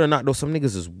 believe it or not, though, some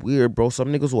niggas is weird, bro. Some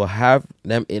niggas will have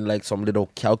them in like some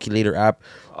little calculator app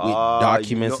with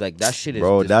documents. you know- Like that shit is,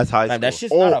 Bro, just, that's high Fam, That school.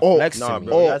 shit's not a Oh, flex nah, to me.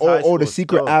 bro. That's high the school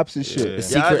secret stuff. apps and shit. The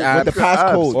secret Yeah, apps with the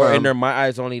passcodes. or fam. in their my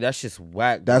eyes only. That shit's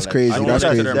whack. bro. That's Like, crazy. I don't That's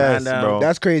want crazy. that to their man That's, down. bro.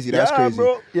 That's crazy. That's Yeah, crazy.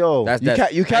 bro. Yo,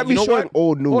 That's You can't be know showing what?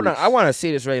 old news. Hold on, I want to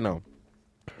say this right now.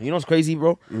 You know what's crazy,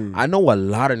 bro? I know a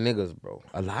lot of niggas, bro.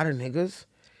 A lot of niggas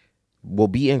will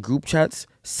be in group chats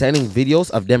sending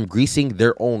videos of them greasing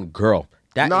their own girl.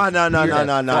 That No. is weird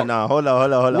as fuck. Hold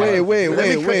on. Wait,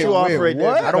 Let me cut you off right there.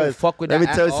 what? I don't because fuck with Let that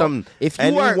me tell at you all. something. If you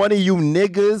Any are- one of you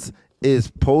niggas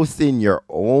is posting your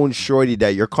own shorty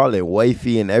that you're calling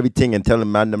wifey and everything and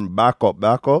telling man them back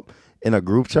up in a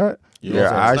group chat, Yo, you're so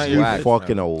it's not actually your business,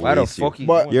 fucking man. a Why the waste, fuck you. you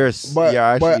But doing You're but you're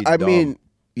actually I dumb. mean,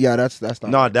 yeah, that's not.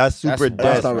 No, that's super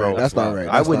That's dead, not bro. right. That's not right.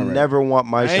 I That's would not right. never want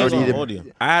my I ain't shorty gonna to. hold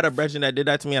you. I had a brethren that did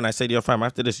that to me, and I said to your fam,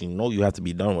 after this, you know you have to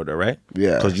be done with her, right?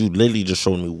 Yeah. Because you literally just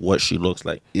showed me what she looks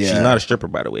like. Yeah. She's not a stripper,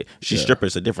 by the way. She's stripper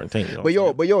is a different thing. You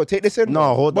know But yo, take this in.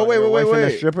 No, hold but on. wait, Your wife and a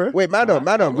wait. stripper? Wait,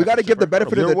 madam, we gotta give the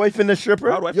benefit of Your the wife and a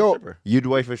stripper? I'd wife Yo, a stripper. You'd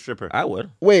wife a stripper. I would.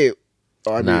 wait.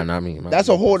 I Nah, mean, not me. That's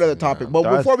a whole other topic. But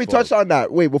That's before we touch fucked. on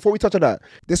that,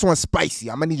 this one's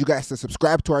spicy. I'm gonna need you guys to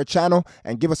subscribe to our channel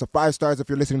and give us a 5 stars if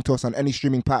you're listening to us on any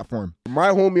streaming platform. My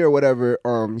homie or whatever,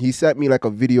 he sent me like a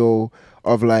video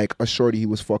of like a shorty he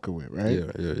was fucking with, right?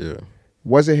 Yeah.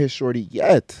 Wasn't his shorty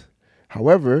yet.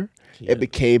 However, it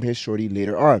became his shorty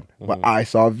later on. But I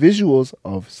saw visuals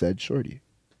of said shorty.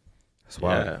 That's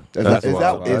wild.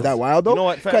 Yeah. Is that wild though? You know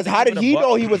what, fam, Because how did give it a he buck.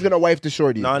 know he was gonna wife the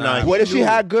shorty? No, What if she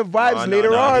had good vibes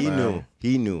later on?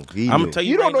 He knew. I'm gonna tell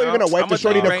you. You don't right know you're now, gonna wife I'ma the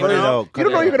tell shorty you the right first. now, You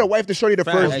don't know you're gonna wife the shorty the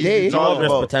Fam, first you day. know there's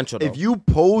bro, potential, though. if you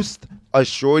post a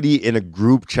shorty in a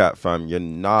group chat, fam, you're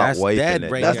not That's wifing dead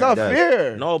it. right That's there. not dead.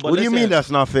 fair. No, but What do you listen, mean that's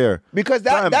not fair? Because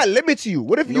Fam. that limits you.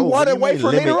 What if you No, what want do to you wife mean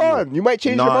her later limit you? on? You might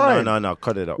change your mind. No,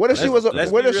 cut it up. What if she was?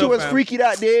 let's What be if she real, was fam. freaky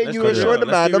that day and Let's you be were real. showing the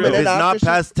Let's man be them, real. and If then it's not after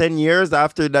past 10 years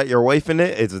after that you're wifing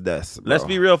it, it's death. Let's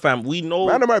be real, fam. We know.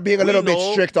 man, am being a little bit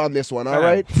know- strict on this one. All Fam,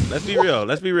 right. Let's be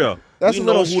real. That's we a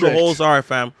know little who strict. the hoes are,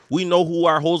 fam. We know who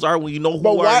our hoes are. We know who But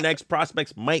our why- next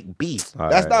prospects might be.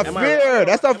 That's not Am I fair. wrong?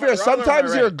 That's not Am I fair. wrong or am I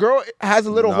Sometimes your right? girl has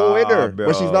a little hole in Nah, her, bro.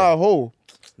 but she's not a hoe.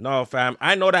 No, fam.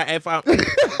 I know that if I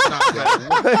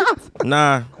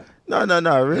nah, Real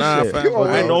nah, shit. fam. Yo,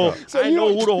 I know. So I know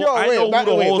who the yo, I know who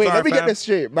the hoes wait, are, let me get fam. this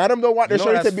straight. Madam don't want the You know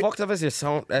shorty that's to be. fucked up as your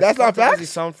sound. That's not fucked up as facts? your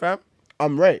sound, fam.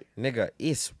 I'm right. Nigga,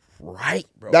 it's right,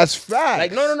 bro. That's fact.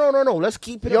 like no. Let's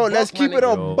keep it. Yo, a buck, let's my keep it a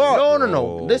nigga. buck.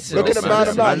 No. Listen. Look at the listen, man. I'm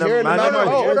listen. not Man, hearing the man, man. man,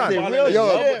 Hold man, on.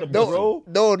 man,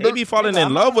 Yo, They be falling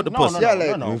in love with the pussy. Yeah,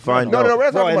 like We find No, out.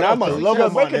 we're talking and about I'm a lover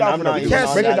break man, it and down I'm for not them. You even can't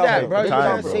on say Break it down that, for bro. them. You Time,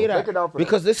 can't bro. say Break it down that for them.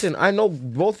 because listen, I know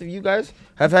both of you guys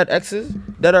have had exes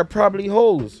that are probably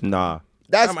hoes. Nah.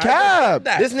 That's cap.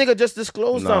 This nigga just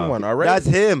disclosed Nah. someone. All right. That's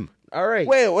him. all right.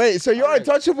 Wait. So you're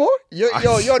untouchable? Yo, the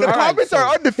All right, comments so-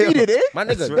 are undefeated, eh? My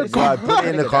nigga, Swear to God, put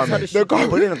it in the comments. The com-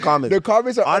 Put it in the comments. The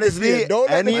comments are Honestly, undefeated. Don't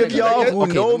let any the of y'all who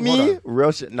Okay, know hold me, on.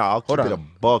 real shit. Nah, I'll keep Hold it a on.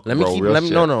 buck, Let me bro. keep. Real Let me,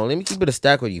 shit. no. Let me keep it a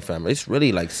stack with you, fam. It's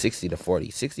really like 60 to 40.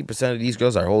 60% of these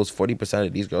girls are hoes. 40%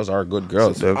 of these girls are good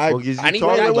girls. The I- fuck is you I need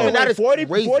talking that- about? wait, that is 40%.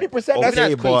 crazy. 40%. Okay, That's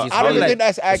that's but crazy. It's I don't really even like- think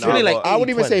that's it's accurate. really like I wouldn't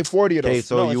even 80-20. say 40 of Okay, those.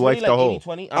 so No, you it's wifed really the hoe.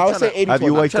 80-20. I would say 80-20. Have you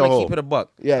I'm wifed trying the to hoe? keep it a buck.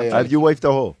 Yeah. Have you wifed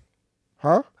the hoe?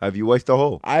 Huh? Have you wifed the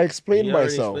hoe? I explained You already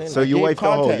myself. explained So I you gave wifed the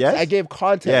hoe, context. yes? I gave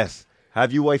context. Yes.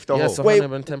 Have you wifed the Yes, hoe?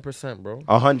 110%, bro.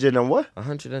 100 and what?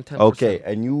 110%. Okay,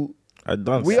 and you. I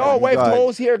done. We said all it. wifed got-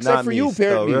 hoes here except not for me, you, still,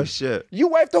 apparently. real shit. You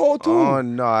wifed the hoe too. Oh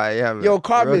no, I haven't. Yo,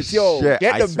 comments, Real yo, shit.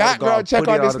 get I the swear to background God, check put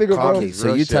on it this the nigga, bro. comments, Okay, so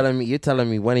real you shit. telling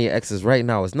me one of your exes right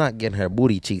now is not getting her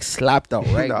booty cheeks slapped out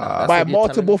right Nah. now? That's By what you're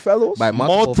multiple telling me? fellows? By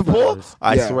multiple. fellas.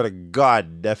 I Yeah. swear to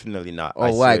God, definitely not. I Oh,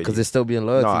 why? swear to Because you. it's still being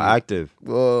loyal no to you. active.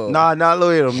 Whoa. Nah, not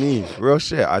loyal to me. Real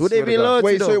shit. I Who they swear be to God. loyal to?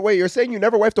 Wait, though? so wait, you're saying you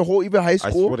never wifed a hoe, even high I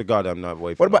school? swear to God, I'm not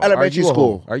wifing. What about no hoe. elementary Are you a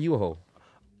school? hoe? Are you a hoe?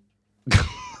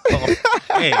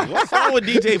 Hey, what's wrong with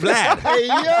DJ Vlad? Hey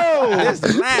yo, This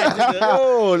Vlad, nigga.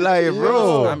 yo, like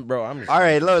bro. I'm All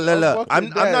right, look. fucking I'm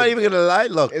dead. not even gonna lie.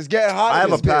 Look, It's getting hot. I have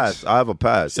in a this bitch. pass. I have a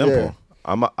pass. Simple. Yeah.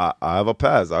 I have a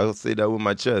pass. I'll say that with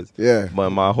my chest. Yeah.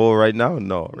 But my whole right now,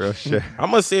 no, real shit.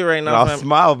 I'm gonna say right And now, I'll fam.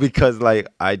 smile because like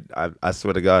I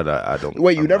swear to God, I don't.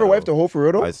 Wait, you I'm never not wifed a hoe for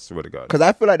real though? I swear to God. Because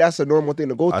I feel like that's a normal thing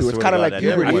to go I through. It's swear kind of to like God, I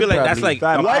puberty. I feel like that's Probably. like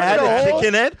Fam, I had Wifing a a hoe?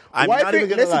 chicken head. I'm not Wifing- even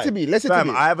gonna listen lie. to me, listen to fam,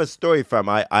 me. I have a story, fam.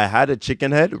 I had a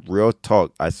chicken head. Real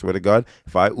talk. I swear to God.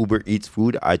 If I Uber Eats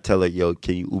food, I tell her, yo,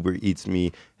 can you Uber Eats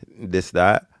me this,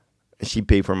 that? And she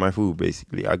paid for my food,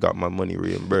 basically. I got my money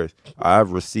reimbursed. I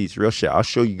have receipts. Real shit. I'll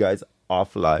show you guys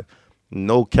off live.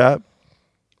 No cap.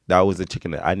 That was a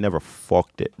chicken head. I never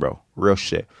fucked it, bro. Real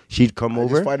shit. She'd come I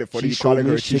over. just find it funny she you calling showed her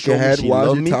me- a she chicken showed me head she while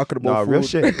loved you me. talking about Nah, real food.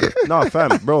 shit. No,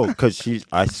 fam, bro. Because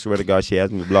I swear to God, she has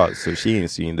me blocked. So she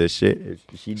ain't seen this shit.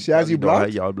 She has you probably don't have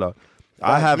blocked? y'all blocked.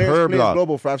 I have Players her Plays blocked.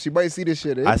 Global, fam. She might see this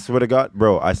shit, eh? I swear to God,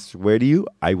 bro. I swear to you,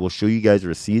 I will show you guys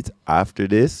receipts after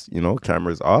this. You know,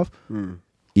 cameras off.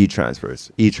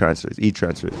 E-transfers.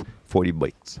 40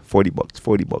 bucks, 40 bucks,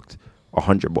 40 bucks,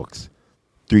 100 bucks,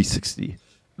 360.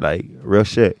 Like real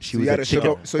shit. She So was you had a a sugar-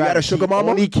 chicken. so you had a Fam, sugar she mama?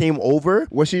 Only came over.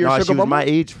 Was she your Nah, sugar she was mama? my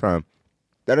age, fam.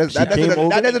 That She came over?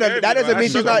 that doesn't mean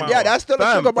she's not. Yeah, that's still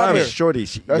a sugar Fam, mama. Shorty,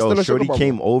 That's still a sugar Shorty mama.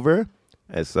 came over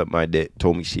and sucked my dick.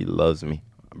 Told me she loves me,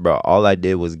 bro. All I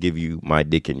did was give you my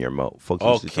dick in your mouth. Fuck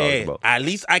you, she talking Okay, about. at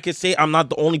least I can say I'm not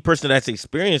the only person that's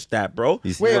experienced that, bro.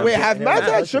 You see what I'm Wait, saying? have man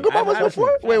had sugar mamas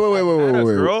before? Wait.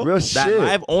 Girl, Real that shit.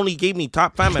 live only gave me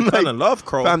top fam and fell in love,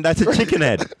 crow. Fam, that's a chicken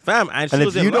head. Fam, and she And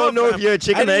was if in you don't love, know fam. if you're a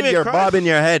chicken I didn't head, even you're cry. bobbing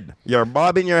your head. You're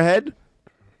bobbing your head.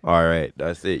 All right,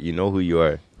 that's it. You know who you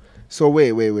are. So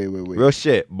wait. Real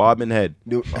shit, bobbing head.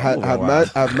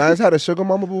 Have man's had a sugar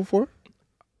mama before?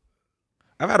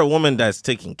 I've had a woman that's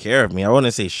taking care of me. I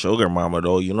wouldn't say sugar mama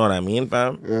though. You know what I mean,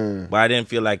 fam? Yeah. But I didn't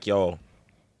feel like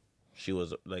she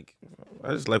was like. I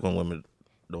just like when women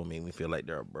don't make me feel like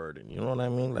they're a burden. You know what I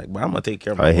mean? Like, but I'm gonna take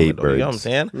care of my I woman. hate Though, you know what I'm birds.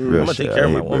 saying? Real I'm gonna shit, take care I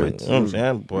of my hate woman. birds. You know what I'm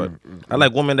saying? But I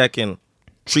like women that can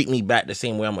treat me back the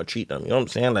same way I'm gonna treat them. You know what I'm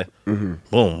saying? Like,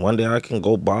 boom, one day I can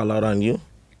go ball out on you.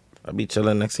 I'll be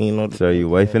chilling. Next thing you know, So are you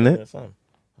wifing it? Something.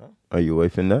 Are you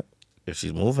wifing that? If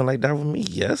she's moving like that with me,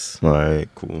 yes. All right,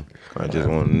 cool. I just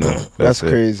want to know. That's it.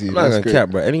 crazy. I'm not That's gonna crazy. cap,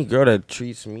 bro. Any girl that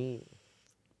treats me,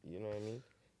 you know what I mean,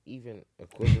 even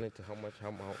equivalent to how much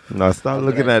I'm out. Now stop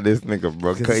looking at this nigga,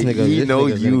 bro. This Cause nigga- he this know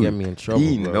nigga's gonna you. get me in trouble,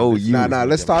 He bro. know you. Nah.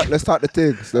 Let's talk the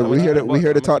things. We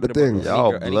here to talk the things.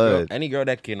 Y'all Any blood. Any girl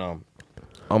that can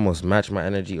almost match my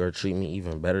energy or treat me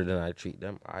even better than I treat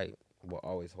them, I will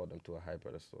always hold them to a high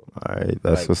pedestal, All right,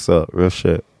 that's Like- what's up. Real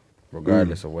shit.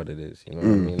 regardless of what it is. You know what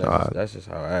I mean? That's just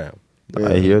how I am.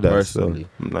 I hear that. So. Personally.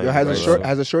 Yo,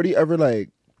 has a shorty ever like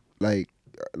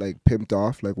pimped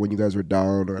off like when you guys were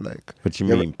down or like What you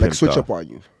ever, mean? like pimped switch off? up on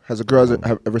you? Has a girl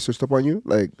have ever switched up on you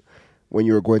like when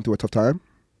you were going through a tough time?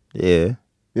 Yeah.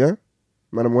 Yeah,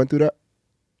 madam went through that.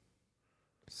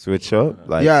 Switch up.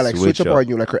 Like Yeah, like switch up on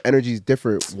you. Like her energy's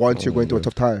different once you're going through a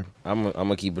tough time. I'm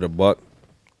gonna keep it a buck.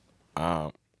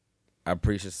 I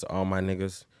preach this to all my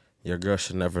niggas. Your girl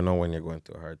should never know when you're going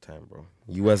through a hard time, bro.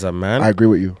 You as a man, I agree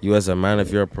with you. you as a man,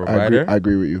 if you're a provider, I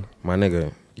agree with you. my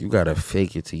nigga, you gotta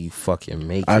fake it till you fucking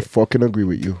make I it. fucking agree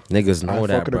with you. Niggas know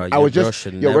that, fucking bro. I was Your girl just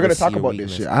should we're never gonna see talk a about weakness.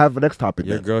 this shit. I have the next topic.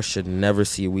 Your then. girl should never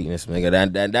see a weakness, nigga.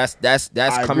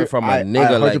 That's I coming agree- from a I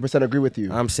nigga. 100% Like agree with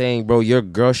you. I'm saying, bro, your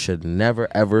girl should never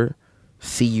ever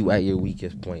see you at your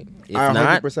weakest point. If I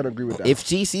not, 100% agree with that. if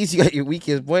she sees you at your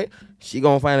weakest point, she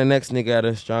gonna find the next nigga at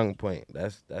a strong point.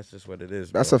 That's just what it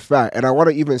is. That's bro. a fact. And I want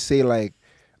to even say like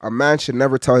a man should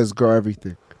never tell his girl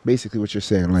everything. Basically, what you're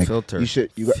saying, like Filter.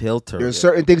 Filter. There's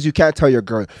certain things you can't tell your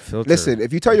girl. Filter Listen,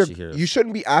 if you tell what your, she hears. you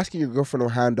shouldn't be asking your girl for no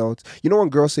handouts. You know when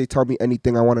girls say, "Tell me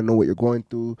anything. I want to know what you're going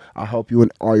through. I'll help you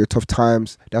in all your tough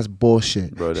times." That's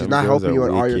bullshit. Bro, She's them not girls helping you are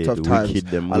in all your wicked, tough times. wicked,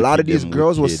 them A lot of wicked, these them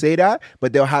girls will wicked. say that,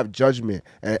 but they'll have judgment,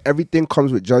 and everything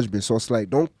comes with judgment. So it's like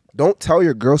don't tell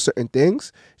your girl certain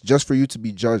things just for you to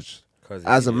be judged. 'Cause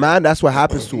As a if man, that's what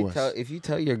happens to us. If you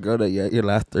tell your girl that your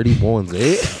last 30 bones,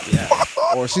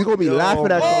 Or she's gonna be laughing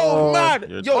at you. oh man,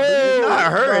 You're yo, It's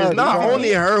not her. It's not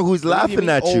only her who's laughing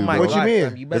at you. my bro. What you God, mean?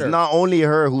 fam, you It's better, not only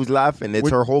her who's laughing. It's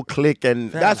her whole clique and.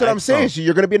 That's what I'm saying.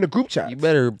 You're gonna be in the group chat. you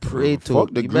better pray to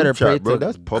Fuck the you better group chat, pray bro. to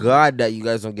That's public. God that you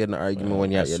guys don't get in an argument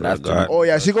when you're at your swear last to God. 30. Oh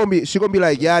yeah, she gonna be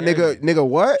like, yeah, nigga,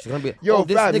 what? She's gonna be, Yo,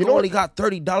 this fam, nigga you know only got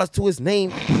 $30 to his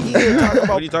name. He ain't talking about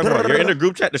What are you talking about? You're in the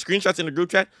group chat. The screenshots in the group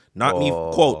chat. Not me.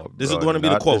 Oh, Quote. This is bro, going to be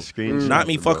the not the quote. screenshots, Not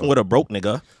me bro. fucking with a broke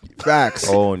nigga. Facts.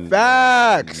 Oh, no.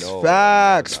 Facts. No.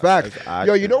 Facts. Facts. That's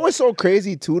Yo, you know what's so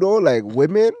crazy too though? Like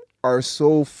women are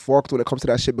so fucked when it comes to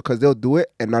that shit because they'll do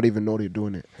it and not even know they're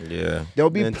doing it. Yeah. They'll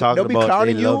be And talking they'll be about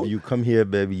clowning they love you. Come here,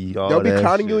 baby. All They'll be that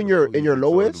clowning you shit. in your What you talking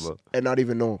lowest about? and not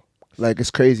even know. Like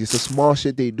it's crazy. It's a small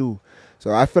shit they do.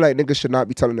 So I feel like niggas should not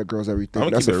be telling their girls everything. I'm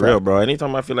gonna That's keep a it fact. real, bro.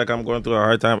 Anytime I feel like I'm going through a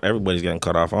hard time, everybody's getting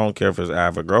cut off. I don't care if I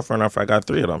have a girlfriend or if I got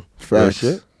 3 of them. Facts.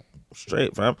 shit.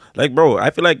 Straight, fam. Like, bro, I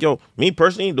feel like, yo, me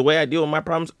personally, the way I deal with my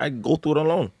problems, I go through it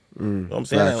alone. You know what I'm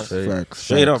saying? Facts. Like, Facts.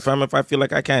 straight up, fam. If I feel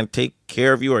like I can't take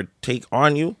care of you or take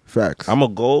on you, Facts. I'm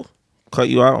gonna go cut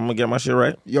you out. I'm gonna get my shit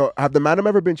right. Yo, have the madam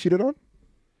ever been cheated on?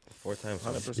 4 times.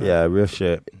 100%. Yeah, real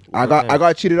shit. I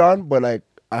got cheated on, but like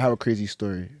I have a crazy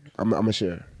story. I'm gonna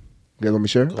share. You guys want me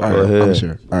to share? All right, I'm ahead. gonna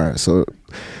share. All right, so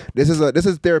this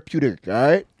is therapeutic. All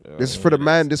right, this is for the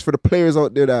man. This is for the players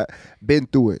out there that been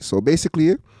through it. So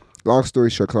basically, long story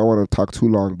short, because I don't want to talk too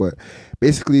long, but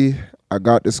basically, I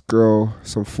got this girl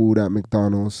some food at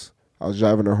McDonald's. I was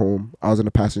driving her home. I was in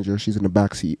the passenger. She's in the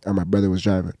back seat, and my brother was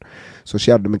driving. So she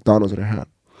had the McDonald's in her hand.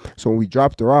 So when we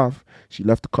dropped her off, she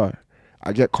left the car.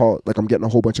 I get called, like I'm getting a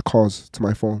whole bunch of calls to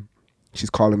my phone.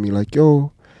 She's calling me like,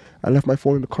 yo, I left my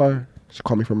phone in the car. She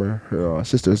called me from her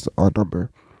sister's number.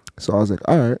 So I was like,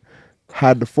 all right.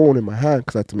 Had the phone in my hand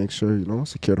because I had to make sure,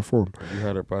 secure the phone. You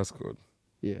had her passcode.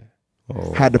 Yeah.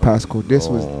 Had the passcode.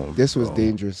 This was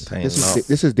dangerous.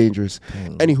 This is dangerous.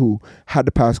 Anywho, had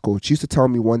the passcode. She used to tell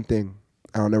me one thing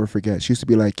I'll never forget. She used to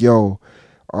be like, "Yo,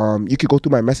 you could go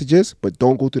through my messages, but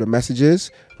don't go through the messages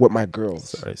with my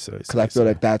girls, because I feel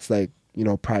like that's like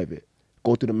private.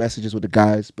 Go through the messages with the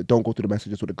guys, but don't go through the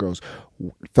messages with the girls.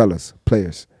 Fellas,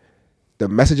 players, the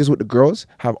messages with the girls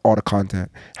have all the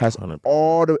content, has 100%.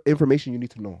 All the information you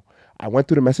need to know. I went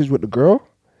through the message with the girl,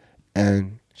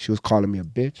 and she was calling me a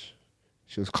bitch.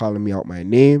 She was calling me out my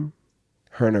name.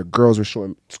 Her and her girls were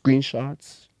showing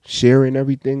screenshots, sharing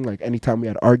everything. Like anytime we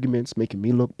had arguments, making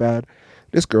me look bad.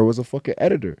 This girl was a fucking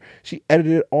editor. She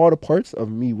edited all the parts of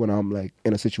me when I'm like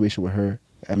in a situation with her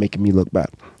and making me look bad.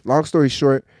 Long story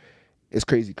short, it's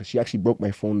crazy because she actually broke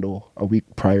my phone though a week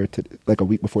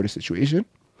before the situation.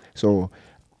 So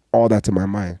all that's in my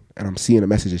mind. And I'm seeing the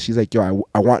messages. She's like, yo,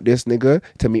 I want this nigga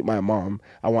to meet my mom.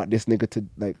 I want this nigga to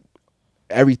like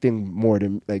everything more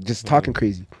than like just talking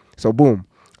crazy. So boom.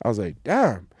 I was like,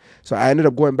 damn. So I ended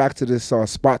up going back to this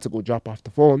spot to go drop off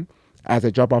the phone. As I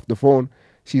drop off the phone,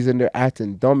 she's in there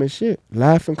acting dumb as shit.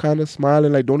 Laughing, kind of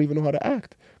smiling, like don't even know how to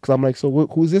act. Because I'm like, so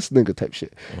who's this nigga type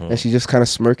shit? And she just kind of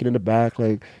smirking in the back,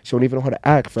 like she don't even know how to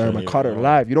act, fam. I caught her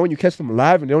live. You know when you catch them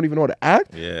live and they don't even know how to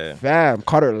act? Yeah. Fam,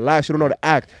 caught her live. She don't know how to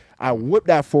act. I whipped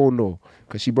that phone though.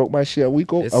 Because she broke my shit a week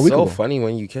ago. It's so funny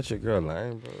when you catch a girl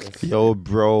lying, bro. Yo,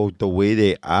 bro, the way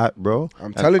they act, bro.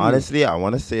 I'm telling you. Honestly, I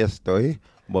want to say a story.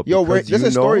 But yo, this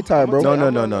is story time, bro.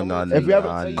 No. If you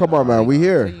ever, come on, man, we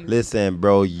here. Listen,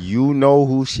 bro, you know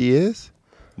who she is,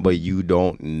 but you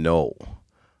don't know.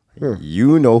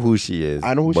 You know who she is.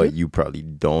 I know who she is. But you probably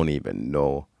don't even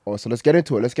know. Oh, so let's get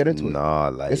into it. Nah,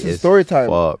 like this is story time,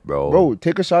 bro. Bro,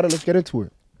 take a shot and let's get into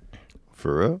it.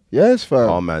 For real? Yes, fam.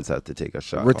 All mans have to take a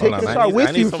shot. We're taking a shot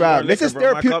with you, fam. This is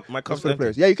therapeutic. My cup's for the players.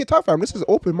 empty. Yeah, you can talk, fam. This is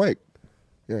open mic.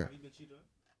 Yeah.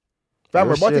 Fam,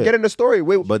 we're about to get in the story.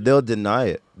 Wait. But they'll deny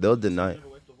it.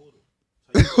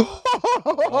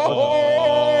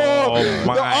 Oh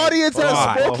my the audience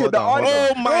has spoken.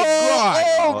 Oh my god.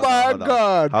 Oh my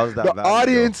god. How's that?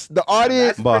 The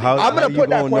audience. But how I'm gonna you put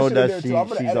that gonna know question in that there too. I'm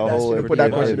gonna she's edit a that whole? shit and put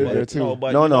that question in there too.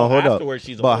 No, hold up.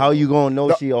 But how you gonna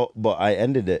know she? But I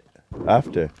ended it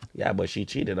after. Yeah, but she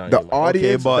cheated on The you.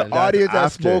 audience, but the audience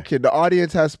has after. spoken. The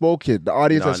audience has spoken. The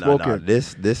audience has spoken.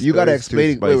 This You gotta story is too explain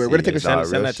it. Wait, we're spicy. gonna take a It's shot. not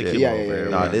Send real that to shit. Kibo. Yeah.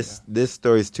 Nah, this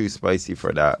story is too spicy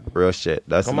for that. Real shit.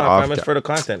 That's Come an on, fam. off. It's for the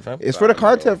content, fam. It's for the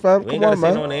content, fam. We ain't Come gotta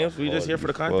on, say no man. names. We just here for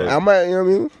the content. I might, you know what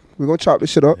I mean? We're gonna chop this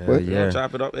shit up, but We gonna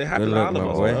chop it up. It happened Good to luck,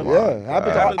 all of my us, boy. man. yeah,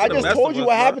 happened to, I the just best told of you us,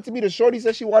 what bro. happened to me. The shorty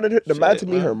said she wanted the man Shit, to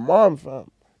meet man. her mom, fam.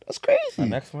 That's crazy. The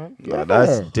next one. Yeah.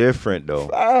 That's different though.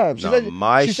 Fam. She Nah, said-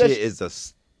 my she said shit she- is a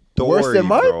story, Worse than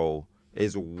mine? bro.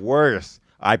 It's worse.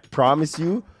 I promise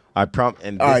you. And this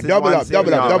All right, is double why I'm up, saying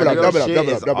double up, now, double up, real double up, shit double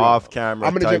up, is double up. off camera.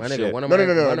 I'm gonna type check- My nigga, shit. one of No, my,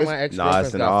 no, no, one of this- my Nah, ex-girlfriends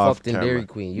it's an got off fucked in camera. Dairy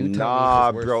Queen. You tell me Nah,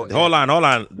 if it's bro. worse than Hold on.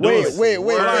 Wait, Deuce. wait,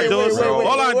 Hold on, wait, Deuce. wait, Hold on, wait, Deuce. wait,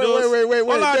 Hold on, wait, Deuce. wait, wait,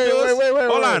 Hold on, wait, Deuce. wait, wait,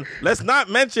 Hold wait. on. Let's not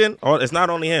mention. Oh, it's not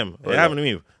only him. It happened to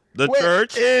me. The Wait,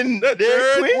 church. in The Dairy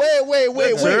church. Queen?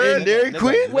 Wait, church. In Dairy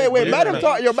Queen? Wait, madam Church.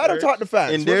 talk, madam talk the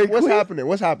facts. In Dairy What's Queen? happening?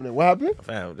 What happened?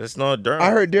 Fam, there's no Durham.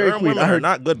 I heard Dairy Durham Queen. women I heard- are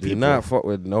not good Do people. not fuck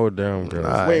with no damn girls.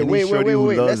 Nah, Wait, any wait, shorty who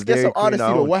Let's loves get some Dairy Queen, honesty I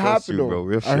though. don't What trust happened you, though? bro.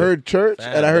 Real I shit. heard church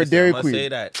Fam, and I heard listen, Dairy I'm gonna Queen. say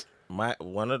that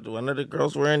one of the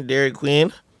girls were in Dairy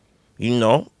Queen,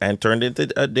 and turned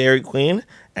into a Dairy Queen,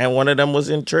 and one of them was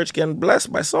in church getting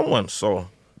blessed by someone. So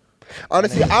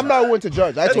Honestly, I'm not one to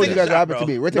judge. I told you guys what shot, happened to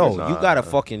bro. me. We're taking No, a- you gotta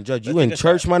fucking judge. You Let's in take a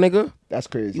church, shot. my nigga? That's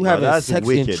crazy. You having that's sex in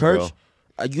wicked, church?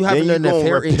 bro. You Then having you an gonna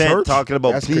affair in repent church? talking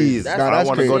about That's please. crazy. Nah, I that's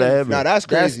want to go to crazy. heaven. Nah, that's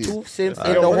That's crazy. 2 cents in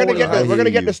Yo, the we're whole gonna get life. we're gonna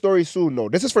hear get you. the story soon though.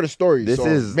 This is for the story. This so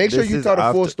is make sure this you is tell the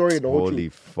full after- story and the whole Holy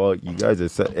truth. fuck, you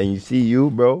guys are and you see you,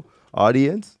 bro,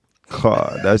 audience.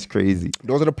 God, that's crazy.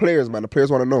 Those are the players, man. The players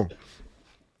want to know.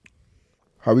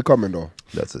 How we coming though?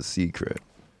 That's a secret.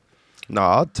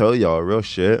 Nah, I'll tell y'all real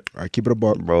shit, All right, keep it a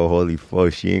buck. bro. Holy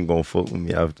fuck, she ain't gonna fuck with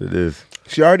me after this.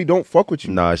 She already don't fuck with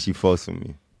you. Nah, she fucks with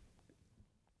me.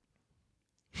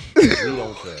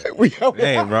 We don't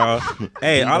care. hey, bro.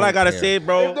 Hey, all I gotta care. say,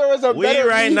 bro. If there was a We better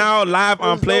right me, now live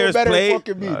on Players Play.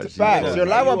 Nah, she Facts. don't. You're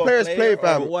live on Players Play,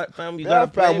 fam. What, fam? You Yeah,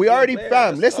 gotta play fam. We for already, players.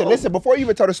 fam. Let's go. Listen. Before you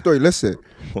even tell the story, listen.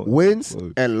 Wins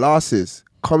and losses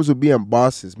comes with being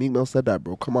bosses. Meek Mill said that,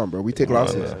 bro. Come on, bro. We take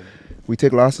losses. We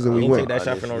take losses and we You win. take that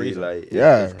shot for no Honestly, reason. Like,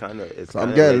 Yeah. it's kind of So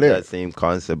I'm getting like lit. that same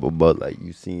concept about like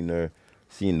you seen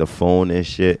the phone and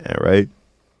shit, and right?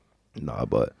 Nah,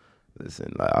 but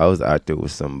listen, like I was acting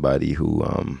with somebody who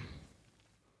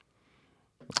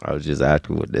I was just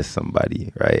acting with this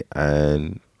somebody, right?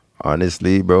 And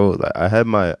honestly, bro, like I had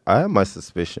my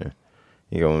suspicion.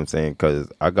 You know what I'm saying? Because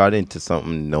I got into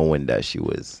something knowing that she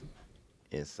was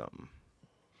in something.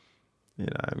 You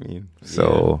know what I mean?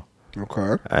 So,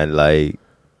 Okay. and like,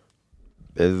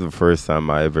 this is the first time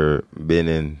I ever been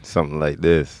in something like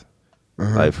this.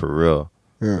 Like, for real.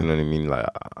 Yeah. You know what I mean? Like,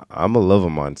 I'm a lover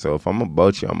man. So if I'm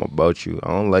about you, I'm about you. I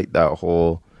don't like that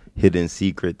whole hidden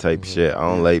secret type shit. I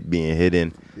don't like being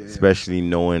hidden, especially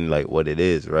knowing like what it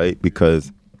is, right?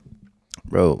 Because,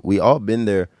 bro, we all been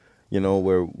there, you know,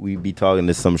 where we be talking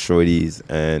to some shorties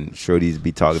and shorties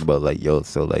be talking about like, yo,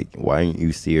 so like, why aren't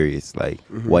you serious? Like,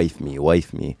 wife me.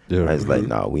 Yeah. I was like,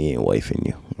 nah, we ain't wifing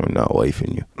you. We're not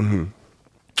wifing you.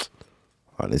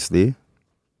 Honestly,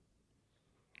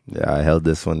 yeah, I held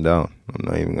this one down. I'm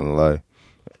not even gonna lie.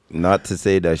 Not to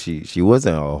say that she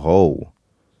wasn't a hoe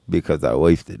because I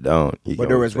wifed it down. But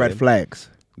there was red flags.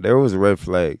 There was red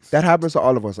flags. That happens to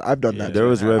all of us. I've done that. There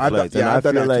was red I've flags. Done, yeah, and I've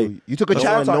done I feel that like too. You took a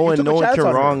chance on. no one chance can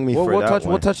on wrong me for we'll that touch. one.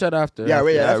 We'll touch that after. Yeah,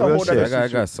 wait, that's a real whole shit. other I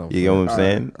got something. You get what I'm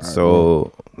saying?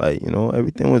 So like, you know,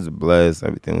 everything was blessed.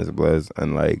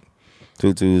 And like,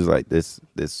 Tutu's like this.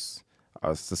 I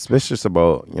was suspicious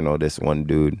about, you know, this one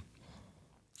dude.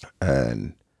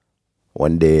 And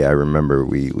one day I remember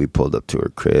we pulled up to her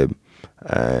crib,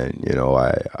 and you know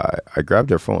I grabbed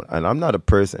her phone. And I'm not a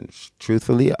person,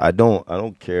 truthfully, I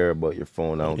don't care about your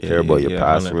phone. I don't care about your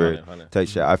password 100. type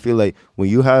shit. I feel like when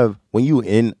you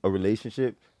in a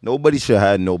relationship, nobody should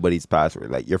have nobody's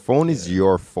password. Like, your phone is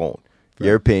your phone.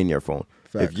 You're paying your phone.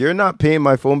 Facts. If you're not paying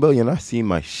my phone bill, you're not seeing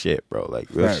my shit, bro. Like,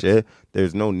 real Facts. shit.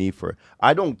 There's no need for it.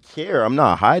 I don't care. I'm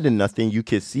not hiding nothing. You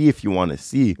can see if you want to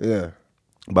see. Yeah.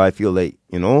 But I feel like,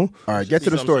 you know. All right, get to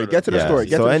the story. Get to the story.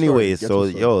 So anyways,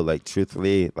 yo, like,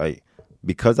 truthfully, like,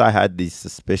 because I had this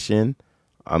suspicion,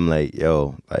 I'm like,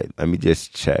 yo, like, let me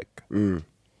just check.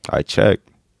 I checked,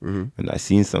 and I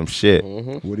seen some shit.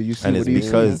 What do you see?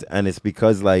 And it's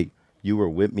because like, you were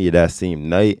with me that same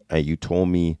night, and you told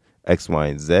me X, Y,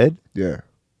 and Z. Yeah.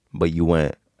 But you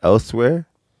went elsewhere.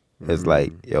 It's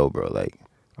like, yo, bro, like,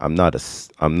 I'm not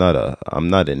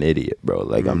an idiot, bro.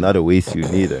 Like, I'm not a waste you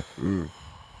neither.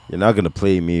 You're not gonna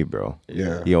play me, bro.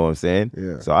 Yeah. You know what I'm saying?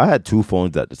 Yeah. So I had 2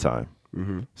 phones at the time.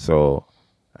 So,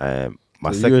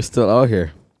 my So you're still out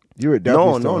here. You were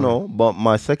definitely no. But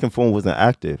my second phone wasn't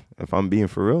active. If I'm being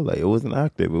for real, like, it wasn't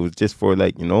active. It was just for,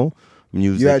 like, you know,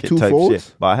 music. You had 2 type phones?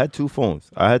 shit. But I had 2 phones.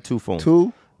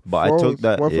 Two. But phones, I took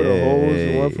that. One for the hoes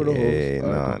and one for the hoes.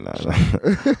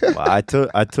 Nah. But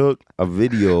I took a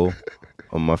video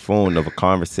on my phone of a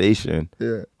conversation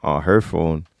on her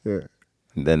phone. Yeah.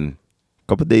 And then a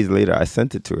couple days later, I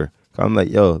sent it to her. I'm like,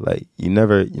 yo, like, you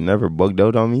never bugged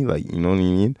out on me? Like, you know what I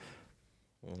mean?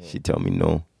 She tell me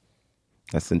no.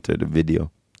 I sent her the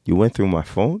video. You went through my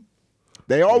phone?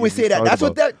 They always say that. That's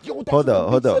what that. Yo, that's Hold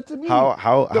what up. said to me.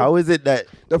 How is it that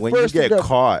when you get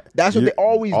caught, that's what they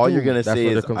always all do. you're gonna That's say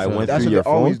what is, they're I concerned. went That's through what your they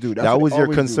always phone? do. That's That what was they your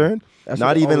always do. concern? That's what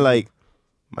Not they even always like,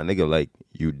 my nigga, like,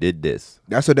 you did this.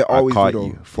 That's what they always I caught do.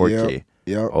 you. 4K.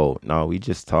 Yeah. Oh, no, we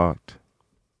just talked.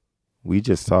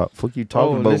 Fuck you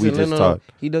talking about? We just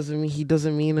talked. He doesn't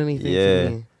mean anything Yeah. to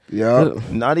me. Yeah.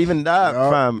 Not even that,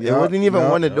 fam. It wasn't even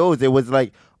one of those. It was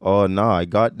like, oh, no, I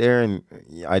got there and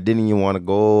I didn't even want to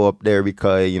go up there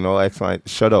because, you know, X, Y.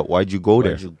 Shut up. Why'd you go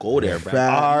there? Why'd you go there, bro? Fact. You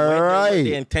went there with Alright.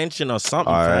 the intention or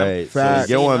something, All fam. right. So Facts.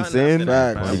 you get what I'm saying?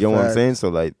 Facts. You get what I'm Facts. saying? So,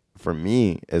 like, for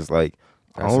me, it's like,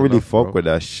 I That's don't really enough, fuck bro. with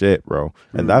that shit, bro.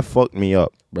 And that fucked me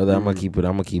up. Brother, I'm gonna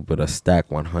keep it a stack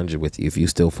 100 with you. If you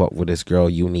still fuck with this girl,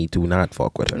 you need to not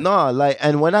fuck with her. No, like,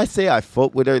 and when I say I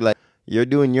fuck with her, like, you're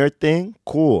doing your thing,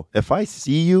 cool. If I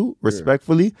see you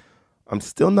respectfully, I'm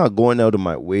still not going out of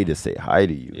my way to say hi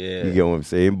to you. Yeah. You get what I'm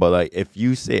saying? But like, if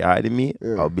you say hi to me,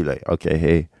 I'll be like, okay,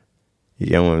 hey. You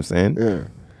get what I'm saying? Yeah.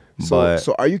 But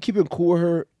So are you keeping cool with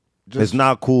her? it's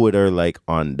not cool with her like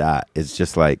on that. It's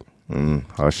just like,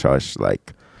 hush hush.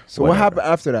 Like, So what happened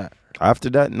after that? After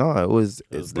that, no, it's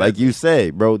like you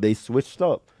say, bro. They switched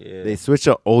up. Yeah. They switched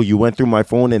up. Oh, you went through my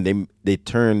phone and they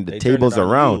turned the They turned tables it on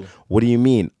around. you. What do you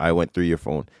mean? I went through your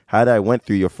phone. Had I went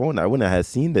through your phone, I wouldn't have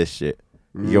seen this shit.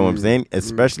 You know what I'm saying?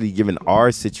 Especially given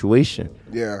our situation,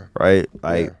 Yeah. right?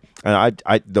 Like, and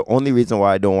I the only reason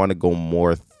why I don't want to go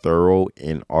more thorough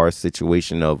in our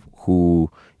situation of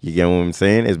who, you get what I'm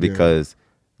saying, is because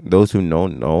those who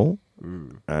know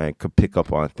and could pick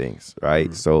up on things,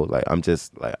 right? So like, I'm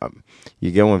just like,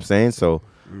 you get what I'm saying? So,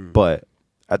 but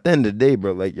at the end of the day,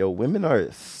 bro, like, yo, women are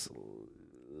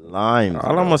slime.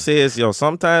 All I'm gonna say is, yo,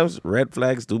 sometimes red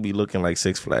flags do be looking like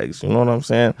Six Flags. You know what I'm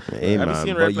saying? Hey, Have man,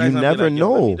 seen but red you flags and I be never like,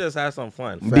 yo, let me know. just have some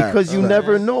fun. Because you Facts.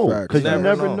 never know. Facts. Because you Never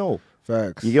never know. know.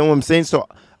 Facts. You get what I'm saying? So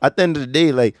at the end of the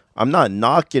day, like, I'm not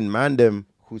knocking man them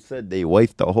who said they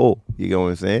wifed the hoe. You get what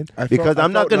I'm saying? Because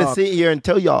I'm not gonna sit here and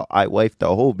tell y'all I wifed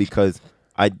the hoe because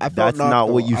I felt that's knocked, not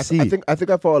though. what you see. I think I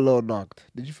felt a little knocked.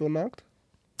 Did you feel knocked?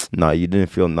 Nah, you didn't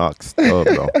feel knocked up,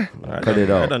 bro. Cut it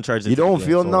I out. done charged it You to the don't game,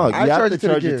 feel so knocked. I You have charge to it to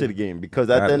the charge it game. to the game because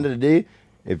at the end of the day,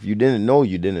 if you didn't know,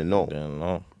 you didn't know. Didn't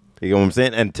know. You know what I'm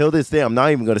saying? Until this day, I'm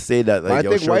not even gonna say that like I yo,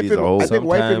 think shorty's a hoe. I think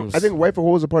wife and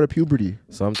hoe is a part of puberty.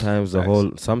 Sometimes the Facts.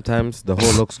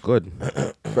 whole looks good.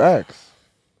 Facts.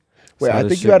 Wait, how I this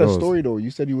think shit you had a goes. story though.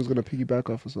 You said you was gonna piggyback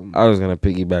off of something. I was gonna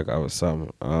piggyback off of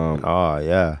something. Oh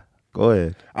yeah, go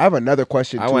ahead. I have another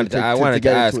question. I wanted to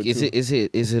get ask: into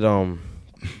it,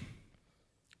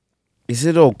 is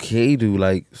it okay to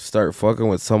like start fucking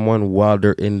with someone while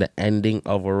they're in the ending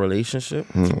of a relationship?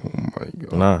 Oh my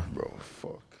god, Nah. bro,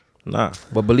 fuck. Nah.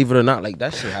 But believe it or not, like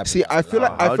that shit happens. See, I feel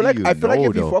like How do you if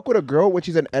you know, fuck with a girl when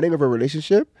she's in the ending of a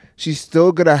relationship, she's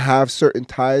still gonna have certain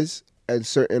ties and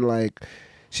certain like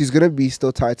she's gonna be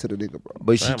still tied to the nigga, bro.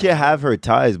 But she can have her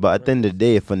ties. But at the end of the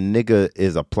day, if a nigga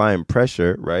is applying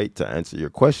pressure, right, to answer your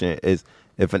question, is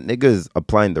if a nigga is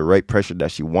applying the right pressure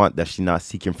that she want, that she's not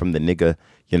seeking from the nigga,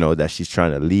 you know, that she's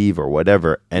trying to leave or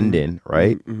whatever, ending,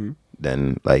 right?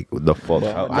 Then like the fuck.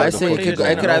 I say it could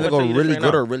either go really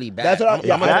good or really bad. That's what I'm.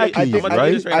 Yeah, exactly,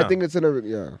 right? I think it's in a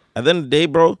yeah. At the end of the day,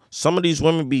 bro, some of these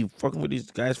women be fucking with these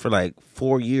guys for like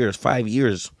 4 years, 5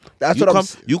 years. That's you what I'm.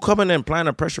 You coming in applying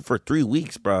the pressure for 3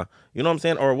 weeks, bro. You know what I'm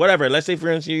saying? Or whatever. Let's say, for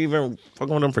instance, you even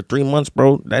fucking with them for 3 months,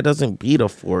 bro. That doesn't beat a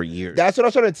 4 years. That's what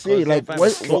I'm trying to say. Like,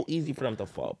 it's so easy for them to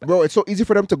fall back. bro, it's so easy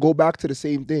for them to go back to the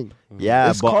same thing. Yeah,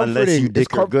 It's but unless you comforting.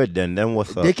 dick her good, then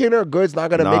what's up? Dicking her good's not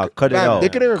gonna Nah, make. cut it out.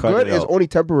 Dicking her Cut good it is out. only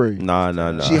temporary.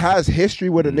 Nah. She has history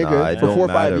with a Nah, nigga it for don't 4 or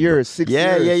 5 matter, bro. years, 6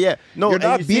 years. Yeah. No, you're and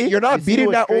not you see- you're not you see beating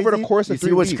what's that over the crazy? course of You 3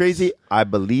 see what's weeks. crazy? I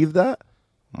believe that,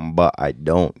 but I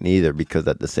don't neither because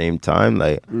at the same time,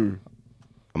 like,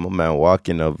 I'm a man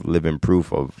walking of living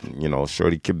proof of, you know,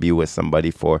 shorty could be with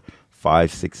somebody for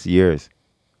 5-6 years,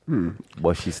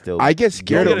 but she still. I get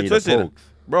scared Don't of get it twisted.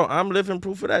 Bro, I'm living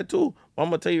proof of that too. I'm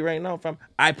gonna tell you right now, fam.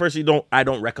 I personally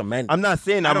don't recommend it. I'm not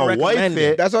saying I I'm don't a wife recommend it.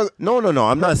 it. That's what. No.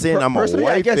 I'm not saying I'm a Personally,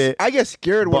 wife it. I get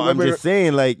scared But when I'm women. just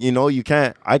saying, like, you know, you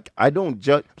can't. I don't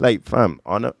judge. Like, fam,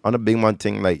 on a big man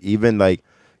thing. Like, even like,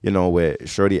 you know, with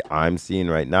shorty I'm seeing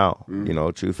right now. You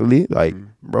know, truthfully, like,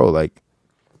 bro, like,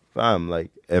 fam,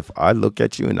 like, if I look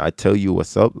at you and I tell you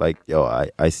what's up, like, yo,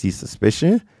 I see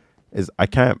suspicion. I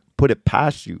can't put it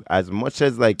past you as much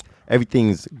as like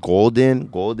everything's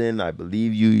golden. I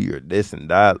believe you. You're this and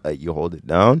that. Like, you hold it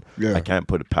down. Yeah. I can't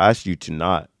put it past you to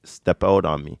not step out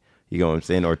on me. You know what I'm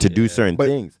saying? Or to do certain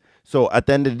things. So at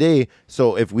the end of the day,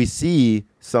 so if we see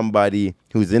somebody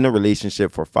who's in a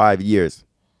relationship for 5 years,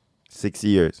 6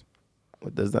 years,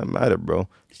 what does that matter, bro?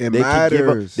 It matters.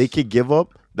 matters. They could give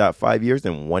up that 5 years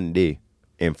in one day,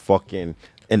 in fucking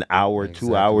an hour,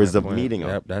 2 hours of meeting them.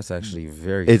 Yep, that's actually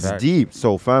very. It's fact. deep.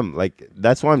 So, fam, like,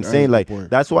 that's why I'm That's saying, a good like, point.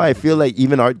 that's why I feel like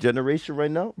even our generation right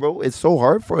now, bro, it's so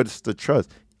hard for us to trust.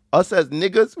 Us as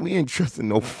niggas, we ain't trusting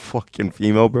no fucking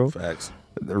female, bro. Facts.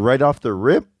 Right off the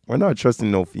rip, we're not trusting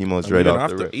no females right off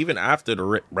the rip. Even after the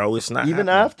rip, bro, it's not Even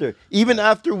happening.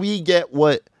 after we get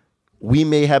what we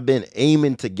may have been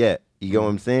aiming to get, you know what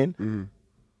I'm saying?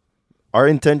 Our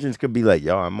intentions could be like,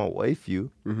 yo, I'm gonna wife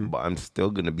you, but I'm still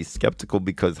gonna be skeptical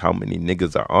because how many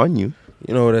niggas are on you.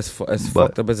 You know, as But-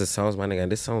 fucked up as it sounds, my nigga,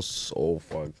 and this sounds so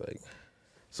fucked. Like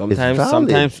sometimes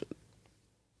valid.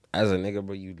 as a nigga,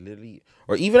 bro, you literally,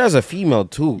 or even as a female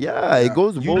too. Yeah, it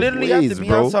goes You both literally ways, have to be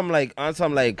bro. on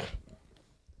some like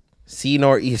see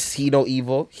no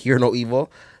evil, hear no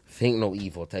evil, think no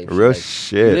evil type Real shit. Like,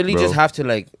 shit, you literally bro. just have to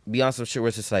like be on some shit where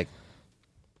it's just like,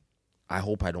 I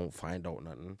hope I don't find out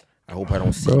nothing. I hope I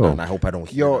don't see Bro. nothing. I hope I don't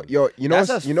hear nothing. Yo, you know That's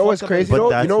what's as you know what's fucked up crazy as- though?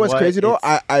 But You know what's that's crazy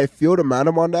why though? I feel the man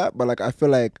on that, but like I feel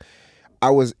like I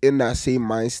was in that same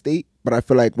mind state, but I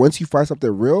feel like once you find something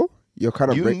real, you're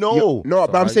kind of You know. no, So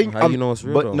but I'm saying how you know it's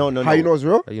real. But though? no. how you know it's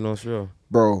real, How you know it's real?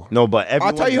 bro. No, but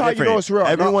everyone's tell you how you different. know it's real. No,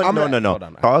 Everyone, I'm no. Hold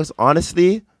on. Cause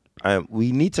honestly,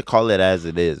 we need to call it as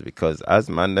it is because as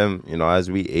man, them, you know, as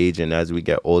we age and as we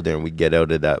get older and we get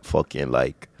out of that fucking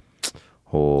like,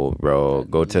 oh, bro,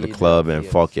 go to the club and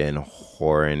fucking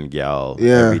whoring gal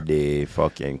every day,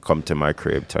 fucking come to my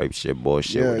crib type shit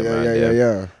bullshit with the man there.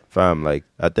 Yeah. Fam, like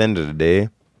at the end of the day,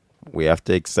 we have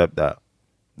to accept that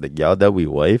the gal that we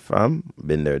wife, fam,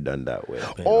 been there, done that with.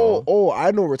 Oh,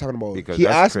 I know what we're talking about. Because He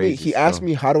that's asked me. crazy He asked stuff.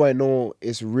 me, how do I know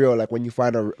it's real? Like when you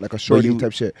find a shorty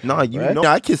type shit. No, you right? know,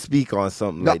 I can speak on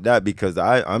something No. like that because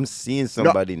I'm seeing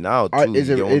somebody now too. All right, is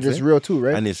you know what I'm it is saying? real too,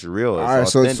 right? And it's real. It's All right,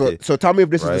 so authentic. so tell me if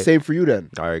this is Right? the same for you then.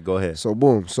 All right, go ahead. So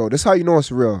boom. So this is how you know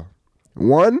it's real.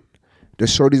 One, the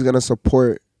shorty's gonna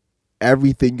support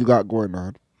everything you got going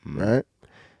on, right?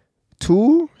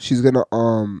 Two, she's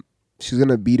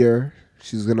gonna be there.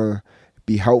 She's gonna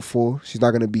be helpful. She's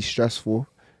not gonna be stressful.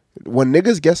 When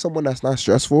niggas get someone that's not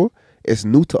stressful, it's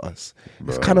new to us.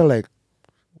 It's Bro. kind of like,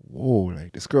 whoa,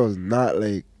 like this girl is not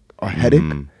like a headache.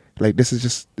 Like this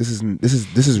is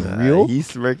real. He's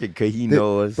smirking because he Thi-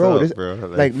 knows bro, what's this- up, bro.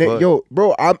 Like, fuck. yo,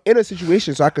 bro, I'm in a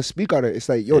situation so I can speak on it. It's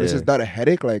like, yo, this Yeah. is not a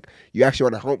headache. Like, you actually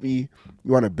want to help me,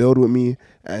 you want to build with me,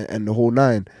 and the whole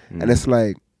nine. And it's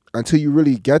like, until you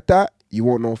really get that, you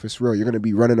won't know if it's real. You're gonna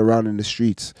be running around in the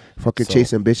streets, fucking So,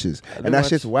 chasing bitches, I do and that want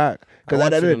shit's you- whack. Because I at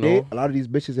the want end you of the to day, know- a lot of these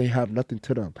bitches they have nothing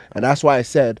to them, and that's why I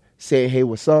said saying "Hey,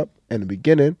 what's up" in the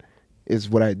beginning is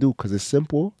what I do because it's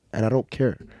simple and I don't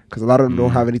care. Because a lot of them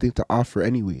don't have anything to offer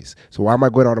anyways. So why am I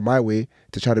going out of my way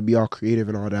to try to be all creative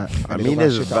and all that? I and they mean, don't got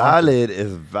it's shit to offer? valid. It's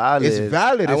valid. It's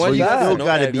valid. I It's want you guys valid. to still know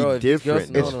gotta that, be girl, if these girls-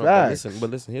 different. no, It's no, no, facts. but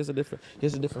listen. Here's the difference.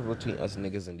 Here's the difference between us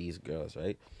niggas and these girls,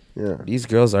 right? Yeah. These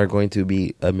girls are going to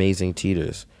be amazing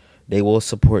cheaters. They will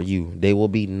support you. They will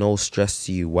be no stress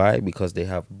to you. Why? Because they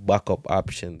have backup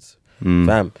options.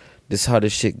 Fam, this is how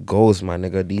this shit goes, my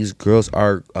nigga. These girls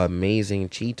are amazing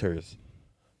cheaters.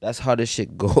 That's how this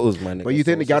shit goes, my nigga. But you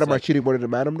think So the it's gal just are like- cheating more than the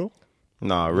madam though?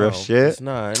 Nah, real No, shit. It's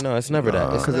not. No, it's never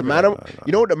that. It's Because the never madam, that.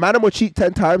 you know what? The madam will cheat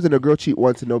 10 times and the girl cheat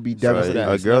once and they'll be So, devastated. that.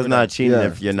 a It's girl's never not that. cheating Yeah.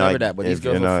 if you're It's not. never that. But these if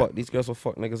girls you're will not. fuck. These girls will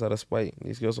fuck niggas out of spite.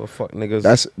 These girls will fuck niggas.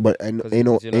 That's but ain't 'cause no you're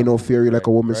ain't not no moving fury like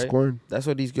a right, woman right? scorn. That's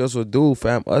what these girls will do,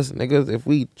 fam. Us niggas, if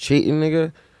we cheating,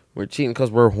 nigga, we're cheating because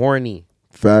we're horny.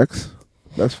 Facts.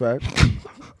 That's facts.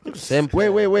 Simple.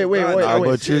 Nah, but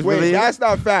Wait, truthfully- that's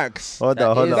not facts. Hold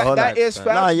on, hold on, hold on. That is facts.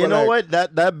 Nah, you but know like-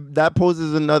 what? That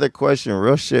poses another question,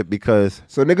 real shit. Because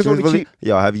So niggas only truthfully- cheat.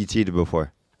 Yo, have you cheated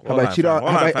before? Have I cheated on?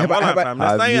 Have I? Hold on, fam.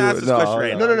 Let's not even Have ask this you- question no,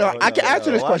 right No, now. no, no. I can answer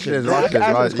this Watch question. this, No, I watch can this,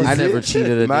 answer watch this this. I question. never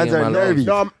cheated a day Mans in are my nervy. life.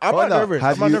 No, I'm Hold not on. nervous.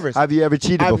 Have I'm not you- nervous. Have you ever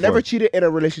cheated before? I've never cheated in a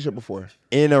relationship before.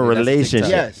 In a That's a relationship. TikTok.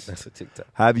 Yes. That's a TikTok.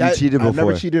 Have you That- cheated I've before?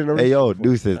 never cheated in a Hey, yo, relationship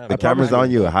Deuces, the camera's on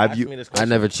you. Have you? I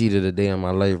never cheated a day in my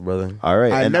life, brother. All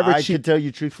right, I and never I cheat- can tell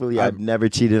you truthfully, I've I've- never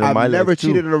cheated in my I've life. never too.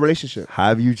 cheated in a relationship.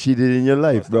 Have you cheated in your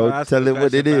life, bro? Tell it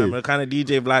what it is. What kind of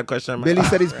DJ Vlad question? am I- Billy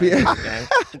said he's pleading. Fam.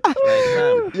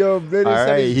 Yo, Billy All said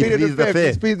right, he's he pleading pleads the the fifth.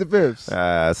 fifth. He pleads the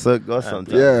fifth. So go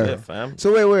something. Yeah. fam.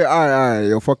 So wait, all right,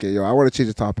 yo, fuck it, yo. I want to change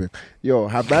the topic. Yo,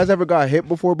 have Baz ever got hit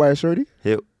before by a shorty?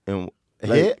 Hit and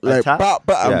Like- hit. like, attack? pop,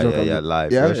 pop. I'm Yeah, joking. yeah,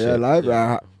 live. Yeah, real yeah, shit. live.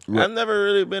 I've never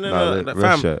really been in Nah, a real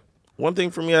fam. shit. One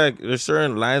thing for me, like, there's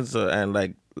certain lines and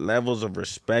like levels of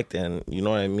respect, and you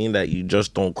know what I mean, that you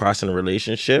just don't cross in a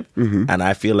relationship. And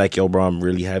I feel like, yo, bro, I'm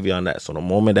really heavy on that. So the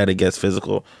moment that it gets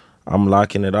physical, I'm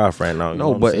locking it off right now. You know No,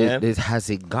 what but I'm saying? has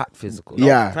it got physical?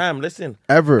 Yeah. Fam, listen.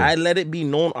 Ever. I let it be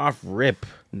known off rip.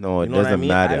 No, it You know what I doesn't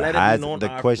mean? I matter. let it be Has known the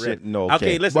off question? rip. No.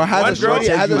 Okay, listen. But has one a shorty,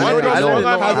 girl- has a one shorty, girl has swung a,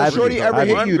 on me. has a shorty ever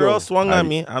hit One you girl though? swung on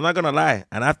me. I'm not gonna lie.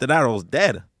 And after that, I was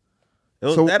dead. It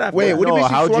was So dead after wait, that. what do you No, mean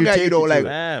she how'd swung you at you take though? it Like to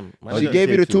Fam, my she nigga- gave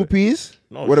you the take to two it. piece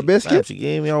No, with a fam, biscuit? she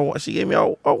gave me a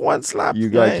one slap. You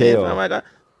got Man, KO. fam,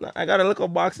 I got a little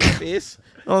box in the face.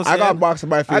 You know what I'm I got saying? boxed in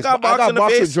my face. I got boxed in the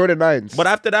boxed face. with Jordan 9s. But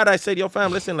after that, I said, yo,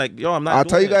 fam, listen, like, yo, I'm not I'll doing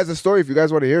tell you this. guys the story if you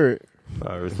guys want to hear it.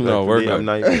 No, we're I'm good.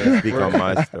 not even gonna speak on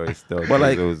my story still. But, But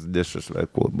like- it was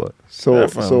disrespectful. But So Yeah,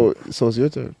 fam. so it's your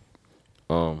turn.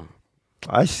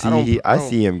 I don't-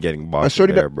 see him getting boxed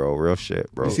shorty there, that- bro. Real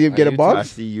shit, bro. You see him Are getting you I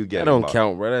boxed? see you That getting don't boxed.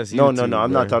 count, bro. That's No, you no, two, no.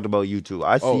 I'm bro. not talking about you two.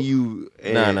 I see Oh. you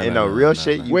in, Nah, in nah, a nah, real nah,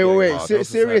 shit. nah. You Wait, getting wait. boxed.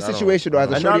 Serious I don't- situation though. Has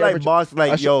a And shorty not ever like boss,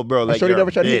 like yo, bro. Like shorty you're never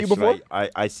a tried to hit you bitch. before?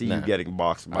 Like, I see you Nah. getting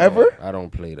boxed. bro. Ever? I don't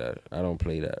play that. I don't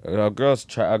play that. A girl's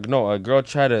try. No, a girl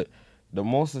try to. The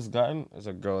most it's gotten is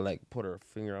a girl like put her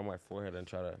finger on my forehead and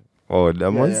try to. Oh,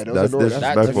 that one's yeah, those that's are no-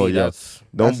 disrespectful, to me, yo. that's-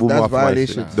 Don't boom that's off my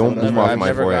violation. shit. Don't That's boom violation. off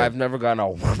my forehead. I've never gotten a.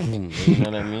 You know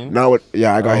what I mean? Now what?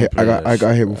 Yeah, I got don't hit. play that I got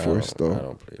shit. hit I before don't- still. I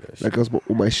don't play that shit. Like I was with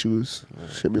my shoes.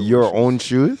 Shit me with Your my shoes. own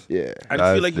shoes? Yeah. I just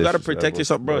That's feel like you gotta protect disrespectful,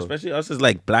 yourself, bro. bro. Especially us as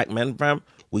like black men, fam.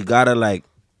 We gotta like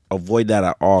avoid that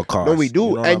at all costs. No, we do, You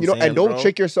know what and I'm you know, saying, and don't bro?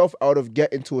 trick yourself out of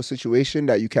get into a situation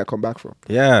that you can't come back from.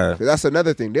 Yeah. 'Cause that's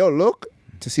another thing. They'll look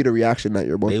to see the reaction that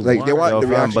you're both They like. They want want Yo, the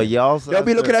fam, reaction. but y'all also They'll be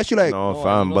have looking to- at you like, no, Oh,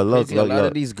 fam. you know But look, crazy, a lot look.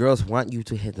 of these girls want you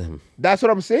to hit them. that's what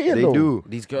I'm saying. They though. do.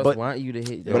 These girls But- want you to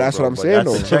hit them. But that's bro. what I'm saying,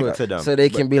 That's though. a check to them. So they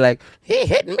can be like, he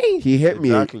hit me. He hit me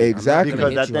Exactly. exactly. Because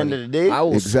Hit at you, the end honey. of the day, I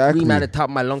will Exactly. scream at the top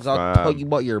of my lungs. I'll Fam. tell you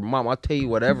about your mom. I'll tell you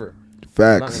whatever.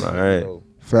 Facts. Not- Alright. no.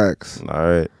 Facts. all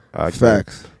right. I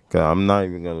Facts. Cause I'm not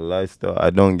even gonna lie. Still, I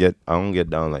don't get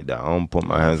down like that. I don't put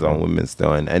my hands on women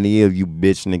still. And any of you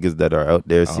bitch niggas that are out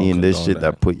there don't seeing this condone shit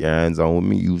that. that put your hands on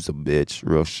women, you's a bitch.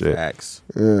 Real shit. Facts.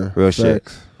 Yeah. Real shit.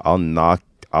 facts. I'll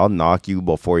knock you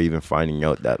before even finding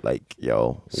out that like,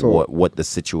 yo, So- what the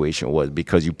situation was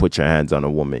because you put your hands on a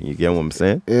woman. You get what I'm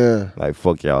saying? Yeah. Like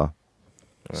fuck y'all.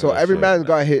 So every man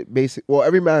got hit basic. Well,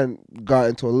 every man got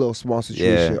into a little small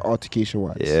situation, Yeah. altercation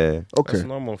wise. Yeah. Okay. That's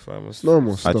normal, fam. It's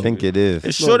normal I stuff. think it is.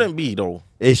 It shouldn't be though.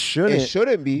 It shouldn't. It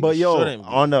shouldn't be. But yo, shouldn't be.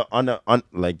 on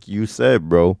like you said,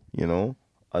 bro, you know,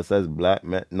 us as black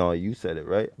men. No, you said it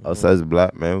right. Us as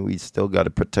black men, we still got to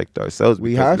protect ourselves.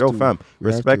 We because, have yo, to. fam, We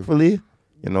have to. respectfully,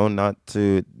 you know, not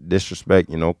to disrespect,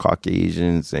 you know,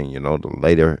 Caucasians and you know the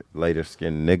lighter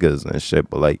skinned niggas and shit,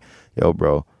 but like, yo,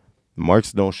 bro,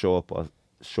 marks don't show up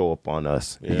on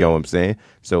us. You know what I'm saying?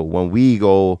 So when we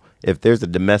go, if there's a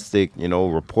domestic, you know,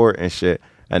 report and shit,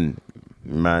 and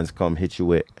mans come hit you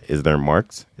with, is there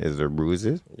marks? Is there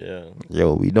bruises? Yeah.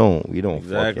 Yo, we don't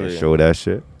Exactly. fucking show that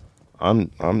shit.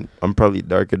 I'm probably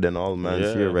darker than all the mans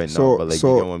Yeah. here right So- now, but like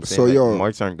so- you know what I'm saying? so Like, yo-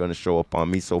 marks aren't gonna show up on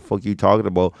me. So fuck you talking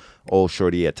about, oh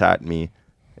shorty attacked me.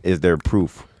 Is there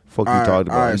proof? Fuck you Alright, talking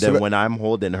about. alright, And so then let- when I'm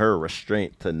holding her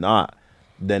restraint to not,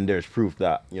 then there's proof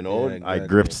that, you know, Yeah, I exactly.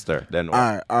 gripped her. Then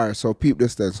what? All right. So peep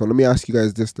this then. So let me ask you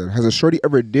guys this then. Has a shorty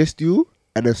ever dissed you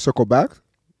and then circle back?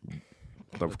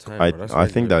 time, I, bro. That's I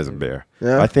think regular that's behavior.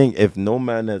 bear. Yeah. I think if no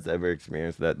man has ever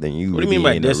experienced that, then you What do really you mean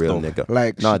by ain't this, a real though? nigga.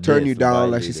 Like she Not turned this, you down,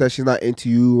 like she violated. said she's not into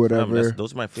you, Fam, whatever.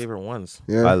 those are my favorite ones.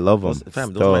 Yeah. I love them.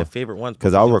 Those are my favorite ones.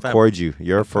 Because I'll yo, fam, record you.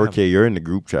 You're Fam. 4K. You're in the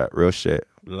group chat. Real shit.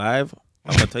 live.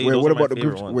 I'm gonna tell you. Wait, those what are my about the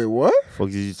favorite group? ones. Wait, what? Fuck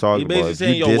is you He talking basically about?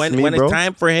 saying, You yo, diss when me, when bro? it's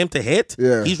time for him to hit,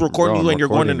 Yeah. he's recording Bro, you I'm and you're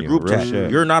going in the recording group you, chat. real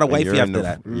shit. You're not a And wifey you're in after the-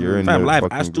 that. you're in Fam, the live.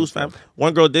 fucking Ask group Deuce, fam. chat.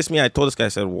 One girl dissed me. I told this guy, I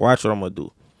said, watch what I'm gonna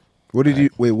do. What did you?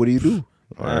 Wait, what do you do?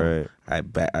 All right.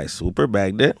 I super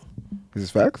bagged it. Is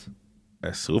this facts?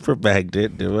 I super bagged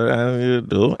it. Did what I needed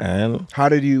to do. And How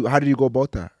did you go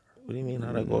about that? what do you mean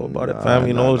how to go about it, fam?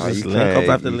 You know, nah, just you link up can't-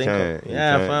 after you link up. can't- you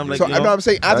Yeah, can't. fam. Like, So you I know know, I'm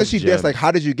saying after that's she dissed, gems. like,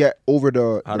 how did you get over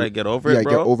the? how did I get over it, Yeah,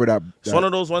 bro? get over that. It's one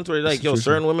of those ones where like, yo,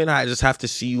 certain women, I just have to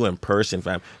see you in person,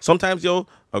 fam. Sometimes, yo,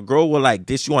 a girl will like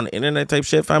diss you on the internet type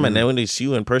shit, fam, and then when they see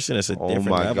you in person, it's a Oh different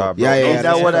my level. God, bro. Yeah, yeah, Ain't yeah. that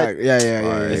That's what a I- fact. Yeah. It's yeah, a bro.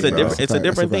 different, That's it's a fact,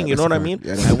 different that's thing. You fact, know what I that's a mean? fact.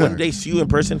 Yeah, that's And when fact. they see you in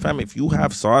person, fam, if you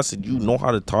have sauce and you know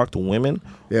how to talk to women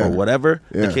Yeah. or whatever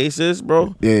Yeah. the case is,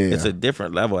 bro, Yeah, yeah, it's yeah. a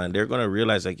different level, and they're gonna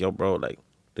realize like, yo, bro, like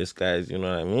this guy's, you know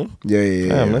what I mean? Yeah.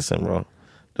 Damn, listen, bro,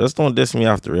 just don't diss me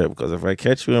off the rip because if I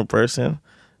catch you in person,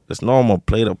 just know I'm gonna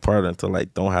play the part until I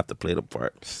don't have to play the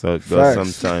part. So it Facts.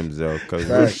 goes sometimes though, cause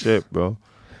real Facts. shit, bro.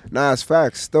 Nah, it's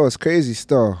facts. Still, it's crazy.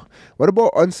 Still, what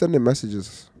about unsending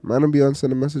messages? Man, don't be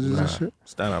unsending messages and shit.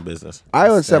 Stand on business. I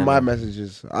unsend Stand my on-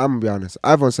 messages. I'm gonna be honest.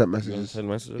 I've unsent You messages. send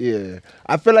messages? Yeah,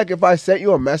 I feel like if I sent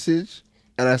you a message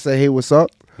and I say, "Hey, what's up?"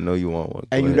 I know you want one.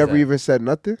 and Go you ahead. never even said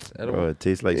nothing, Bro, it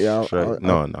tastes like Yeah, Shrek.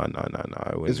 No. I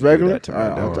wouldn't it's do regular. that to my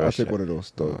Alright, dog. I'll take one of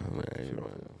those. Though.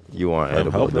 You want Fam,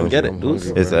 edible? help them Don't get you? it,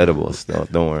 dude. It's edible still.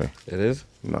 Don't worry. It is?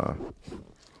 Nah. Yeah,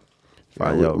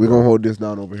 Find we, out, we bro. gonna hold this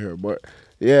down over here, but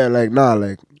yeah, like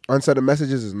like unsending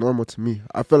messages is normal to me.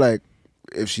 I feel like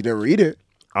if she didn't read it,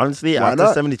 Honestly, Why after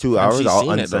not? 72 Fam, hours, she's I'll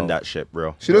seen it, unsend though. that shit,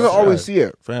 bro. she doesn't Bro, always see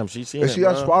it. Fam, she seen If it. she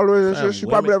has bro. followers and Fam, shit, she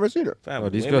probably women- never seen it. Fam, Oh,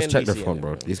 these women girls check be their seeing phone, it,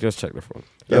 bro. These girls check their phone.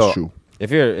 That's Yo, true. If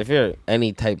you're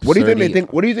any type, What do you think they surly-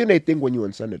 think? What do you think they think when you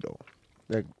unsend it though?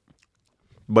 Like,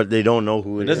 But they don't know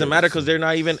who It it doesn't is. matter because they're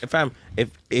not even. Fam, if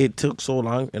it took so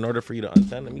long in order for you to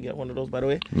unsend, let me get one of those by the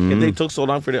way. If they took so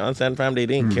long for the unsend, fam, they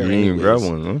didn't care You didn't even anyways.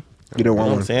 grab one, huh? you don't You know want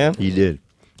what I'm one. saying? He did.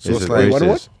 So This it's is like- What?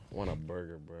 racist. Want a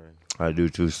burger, bro? I do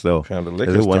too still. Fam, the Is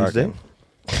liquor's it Wednesday?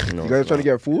 talking. No, You guys trying to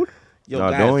get food? Yo,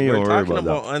 Nah, guys, don't even we're worry talking about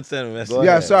about that. unsend messages.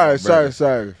 Yeah, ahead,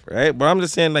 sorry. Right? But I'm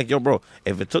just saying, like, yo, bro,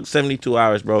 if it took 72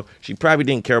 hours, bro, she probably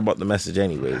didn't care about the message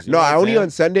anyways. You No, know what I I'm only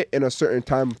saying? unsend it in a certain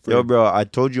time frame. Yo, bro, I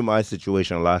told you my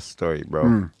situation last story,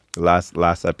 bro. Last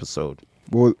episode.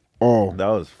 Well, That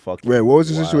was fucking. wait, what was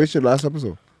the wild. situation last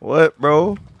episode? What,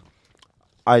 bro?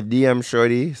 I DM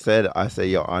Shorty, I said,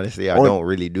 yo, honestly, I Oh. don't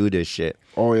really do this shit.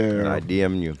 Oh yeah, And yeah. I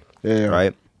DM you. Yeah.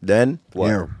 Right? Then, what?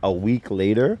 Yeah. A week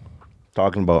later,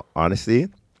 talking about honesty,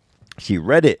 she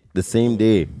read it the same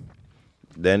day.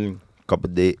 Then,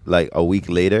 a week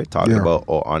later, talking Yeah. about,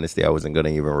 oh, honestly, I wasn't going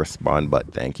to even respond,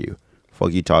 but thank you.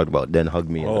 Fuck you talked about, then hug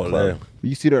me in Oh, the club. man.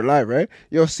 You see her live, right?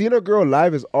 Yo, seeing a girl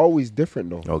live is always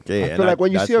different though. Okay, I and feel like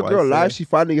when you that's see a why I girl say- live, she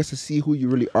finally gets to see who you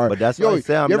really are. But that's Yo, why I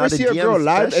say I'm you ever not a see a girl DM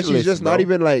live and she's specialist, just not bro.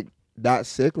 even like that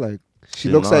sick? Like she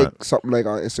She's looks not. like something like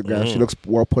on Instagram. Mm. She looks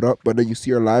well put up, but then you see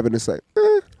her live and it's like,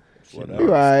 Whatever. you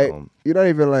alright. Um, You're not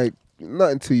even like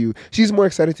nothing to you. She's more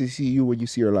excited to see you when you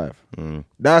see her live.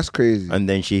 That's crazy. And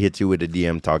then she hits you with a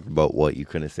DM talking about what you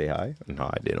couldn't say hi. No,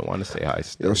 I didn't want to say hi.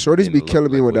 Still. Yo, shorties Didn't be look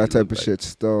killing me like with what that you type look of like. shit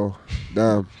still.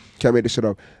 Damn. Can't make this shit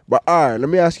up. But all right, let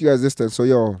me ask you guys this then. So,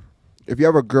 yo, if you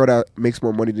have a girl that makes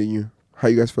more money than you, how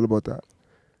you guys feel about that?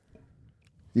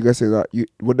 You guys say that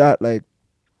would that like,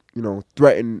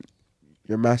 threaten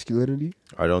your masculinity?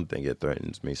 I don't think it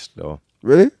threatens me still.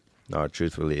 Really? No,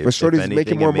 truthfully, But Shorty's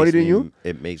making more money than you?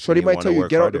 It makes Shorty me might wanna tell you, work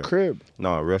get out the harder. crib.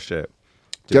 No, real shit.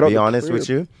 Get To out be the honest crib. with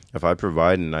you, if I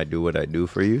provide and I do what I do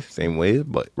for you, same way.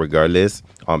 But regardless,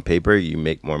 on paper, you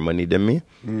make more money than me.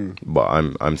 But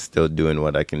I'm still doing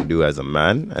what I can do as a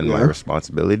man and my Yeah.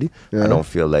 responsibility. Yeah. I don't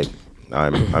feel like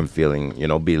I'm feeling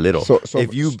belittled. So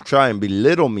if you try and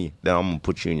belittle me, then I'm gonna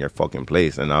put you in your fucking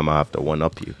place, and I'm gonna have to one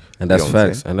up you. And that's You know what I'm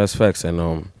facts. And that's facts.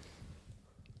 And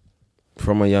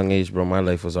from a young age, bro, my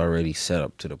life was already set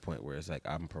up to the point where it's like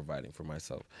I'm providing for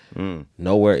myself.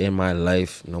 Nowhere in my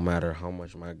life, no matter how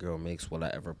much my girl makes, will I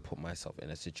ever put myself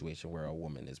in a situation where a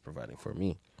woman is providing for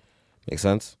me. Make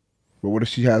sense? But what if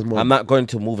she has more? I'm not going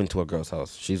to move into a girl's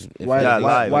house. She's if Why- Yeah,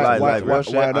 why- live, why- live, why- live. why- Real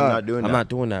shit, why I'm not? not doing that. I'm not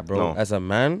doing that, bro. No. As a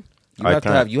man, you I have to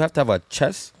can't. have a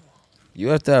chest. You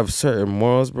have to have certain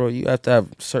morals, bro. You have to have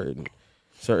certain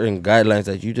guidelines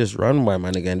that you just run by,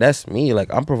 my nigga. And that's me.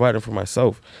 Like, I'm providing for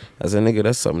myself. As a nigga,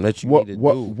 that's something that you what need to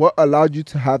what do. what allowed you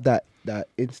to have that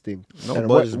instinct? No, And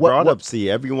but it's brought up. See,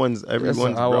 everyone's how I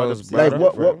brought up. was See. brought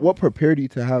Like up. what prepared you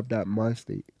to have that mind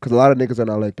state? Because a lot of niggas are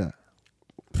not like that.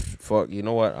 Fuck, you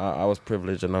know what? I was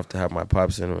privileged enough to have my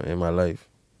pops in my life.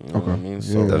 You know what I mean?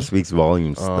 So That speaks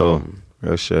volumes. Still,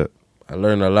 real shit. I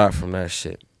learned a lot from that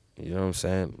shit. You know what I'm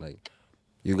saying? Like,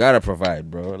 you gotta provide,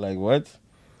 bro. Like, what?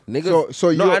 Niggas.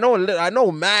 So no, you- I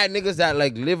know mad niggas that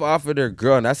like live off of their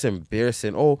girl, and that's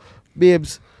embarrassing. Oh,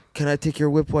 babes, can I take your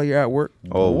whip while you're at work?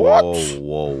 Oh, what?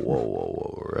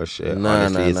 whoa. Real shit. Nah,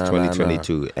 Honestly, nah, it's nah,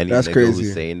 2022. Any That's nigga crazy.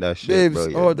 who's saying that shit, Babes,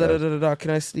 bro. oh, yeah,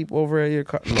 Can I sleep over at your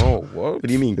car? No, what? What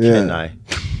do you mean, Yeah. can I?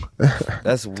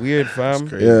 That's weird, fam.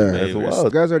 crazy. Yeah, That's you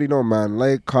guys already know, man.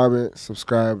 Like, comment,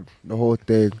 subscribe, the whole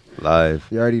thing. Live.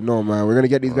 You already know, man. We're gonna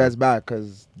get these guys back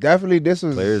because definitely this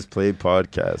was Players Play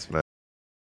podcast, man.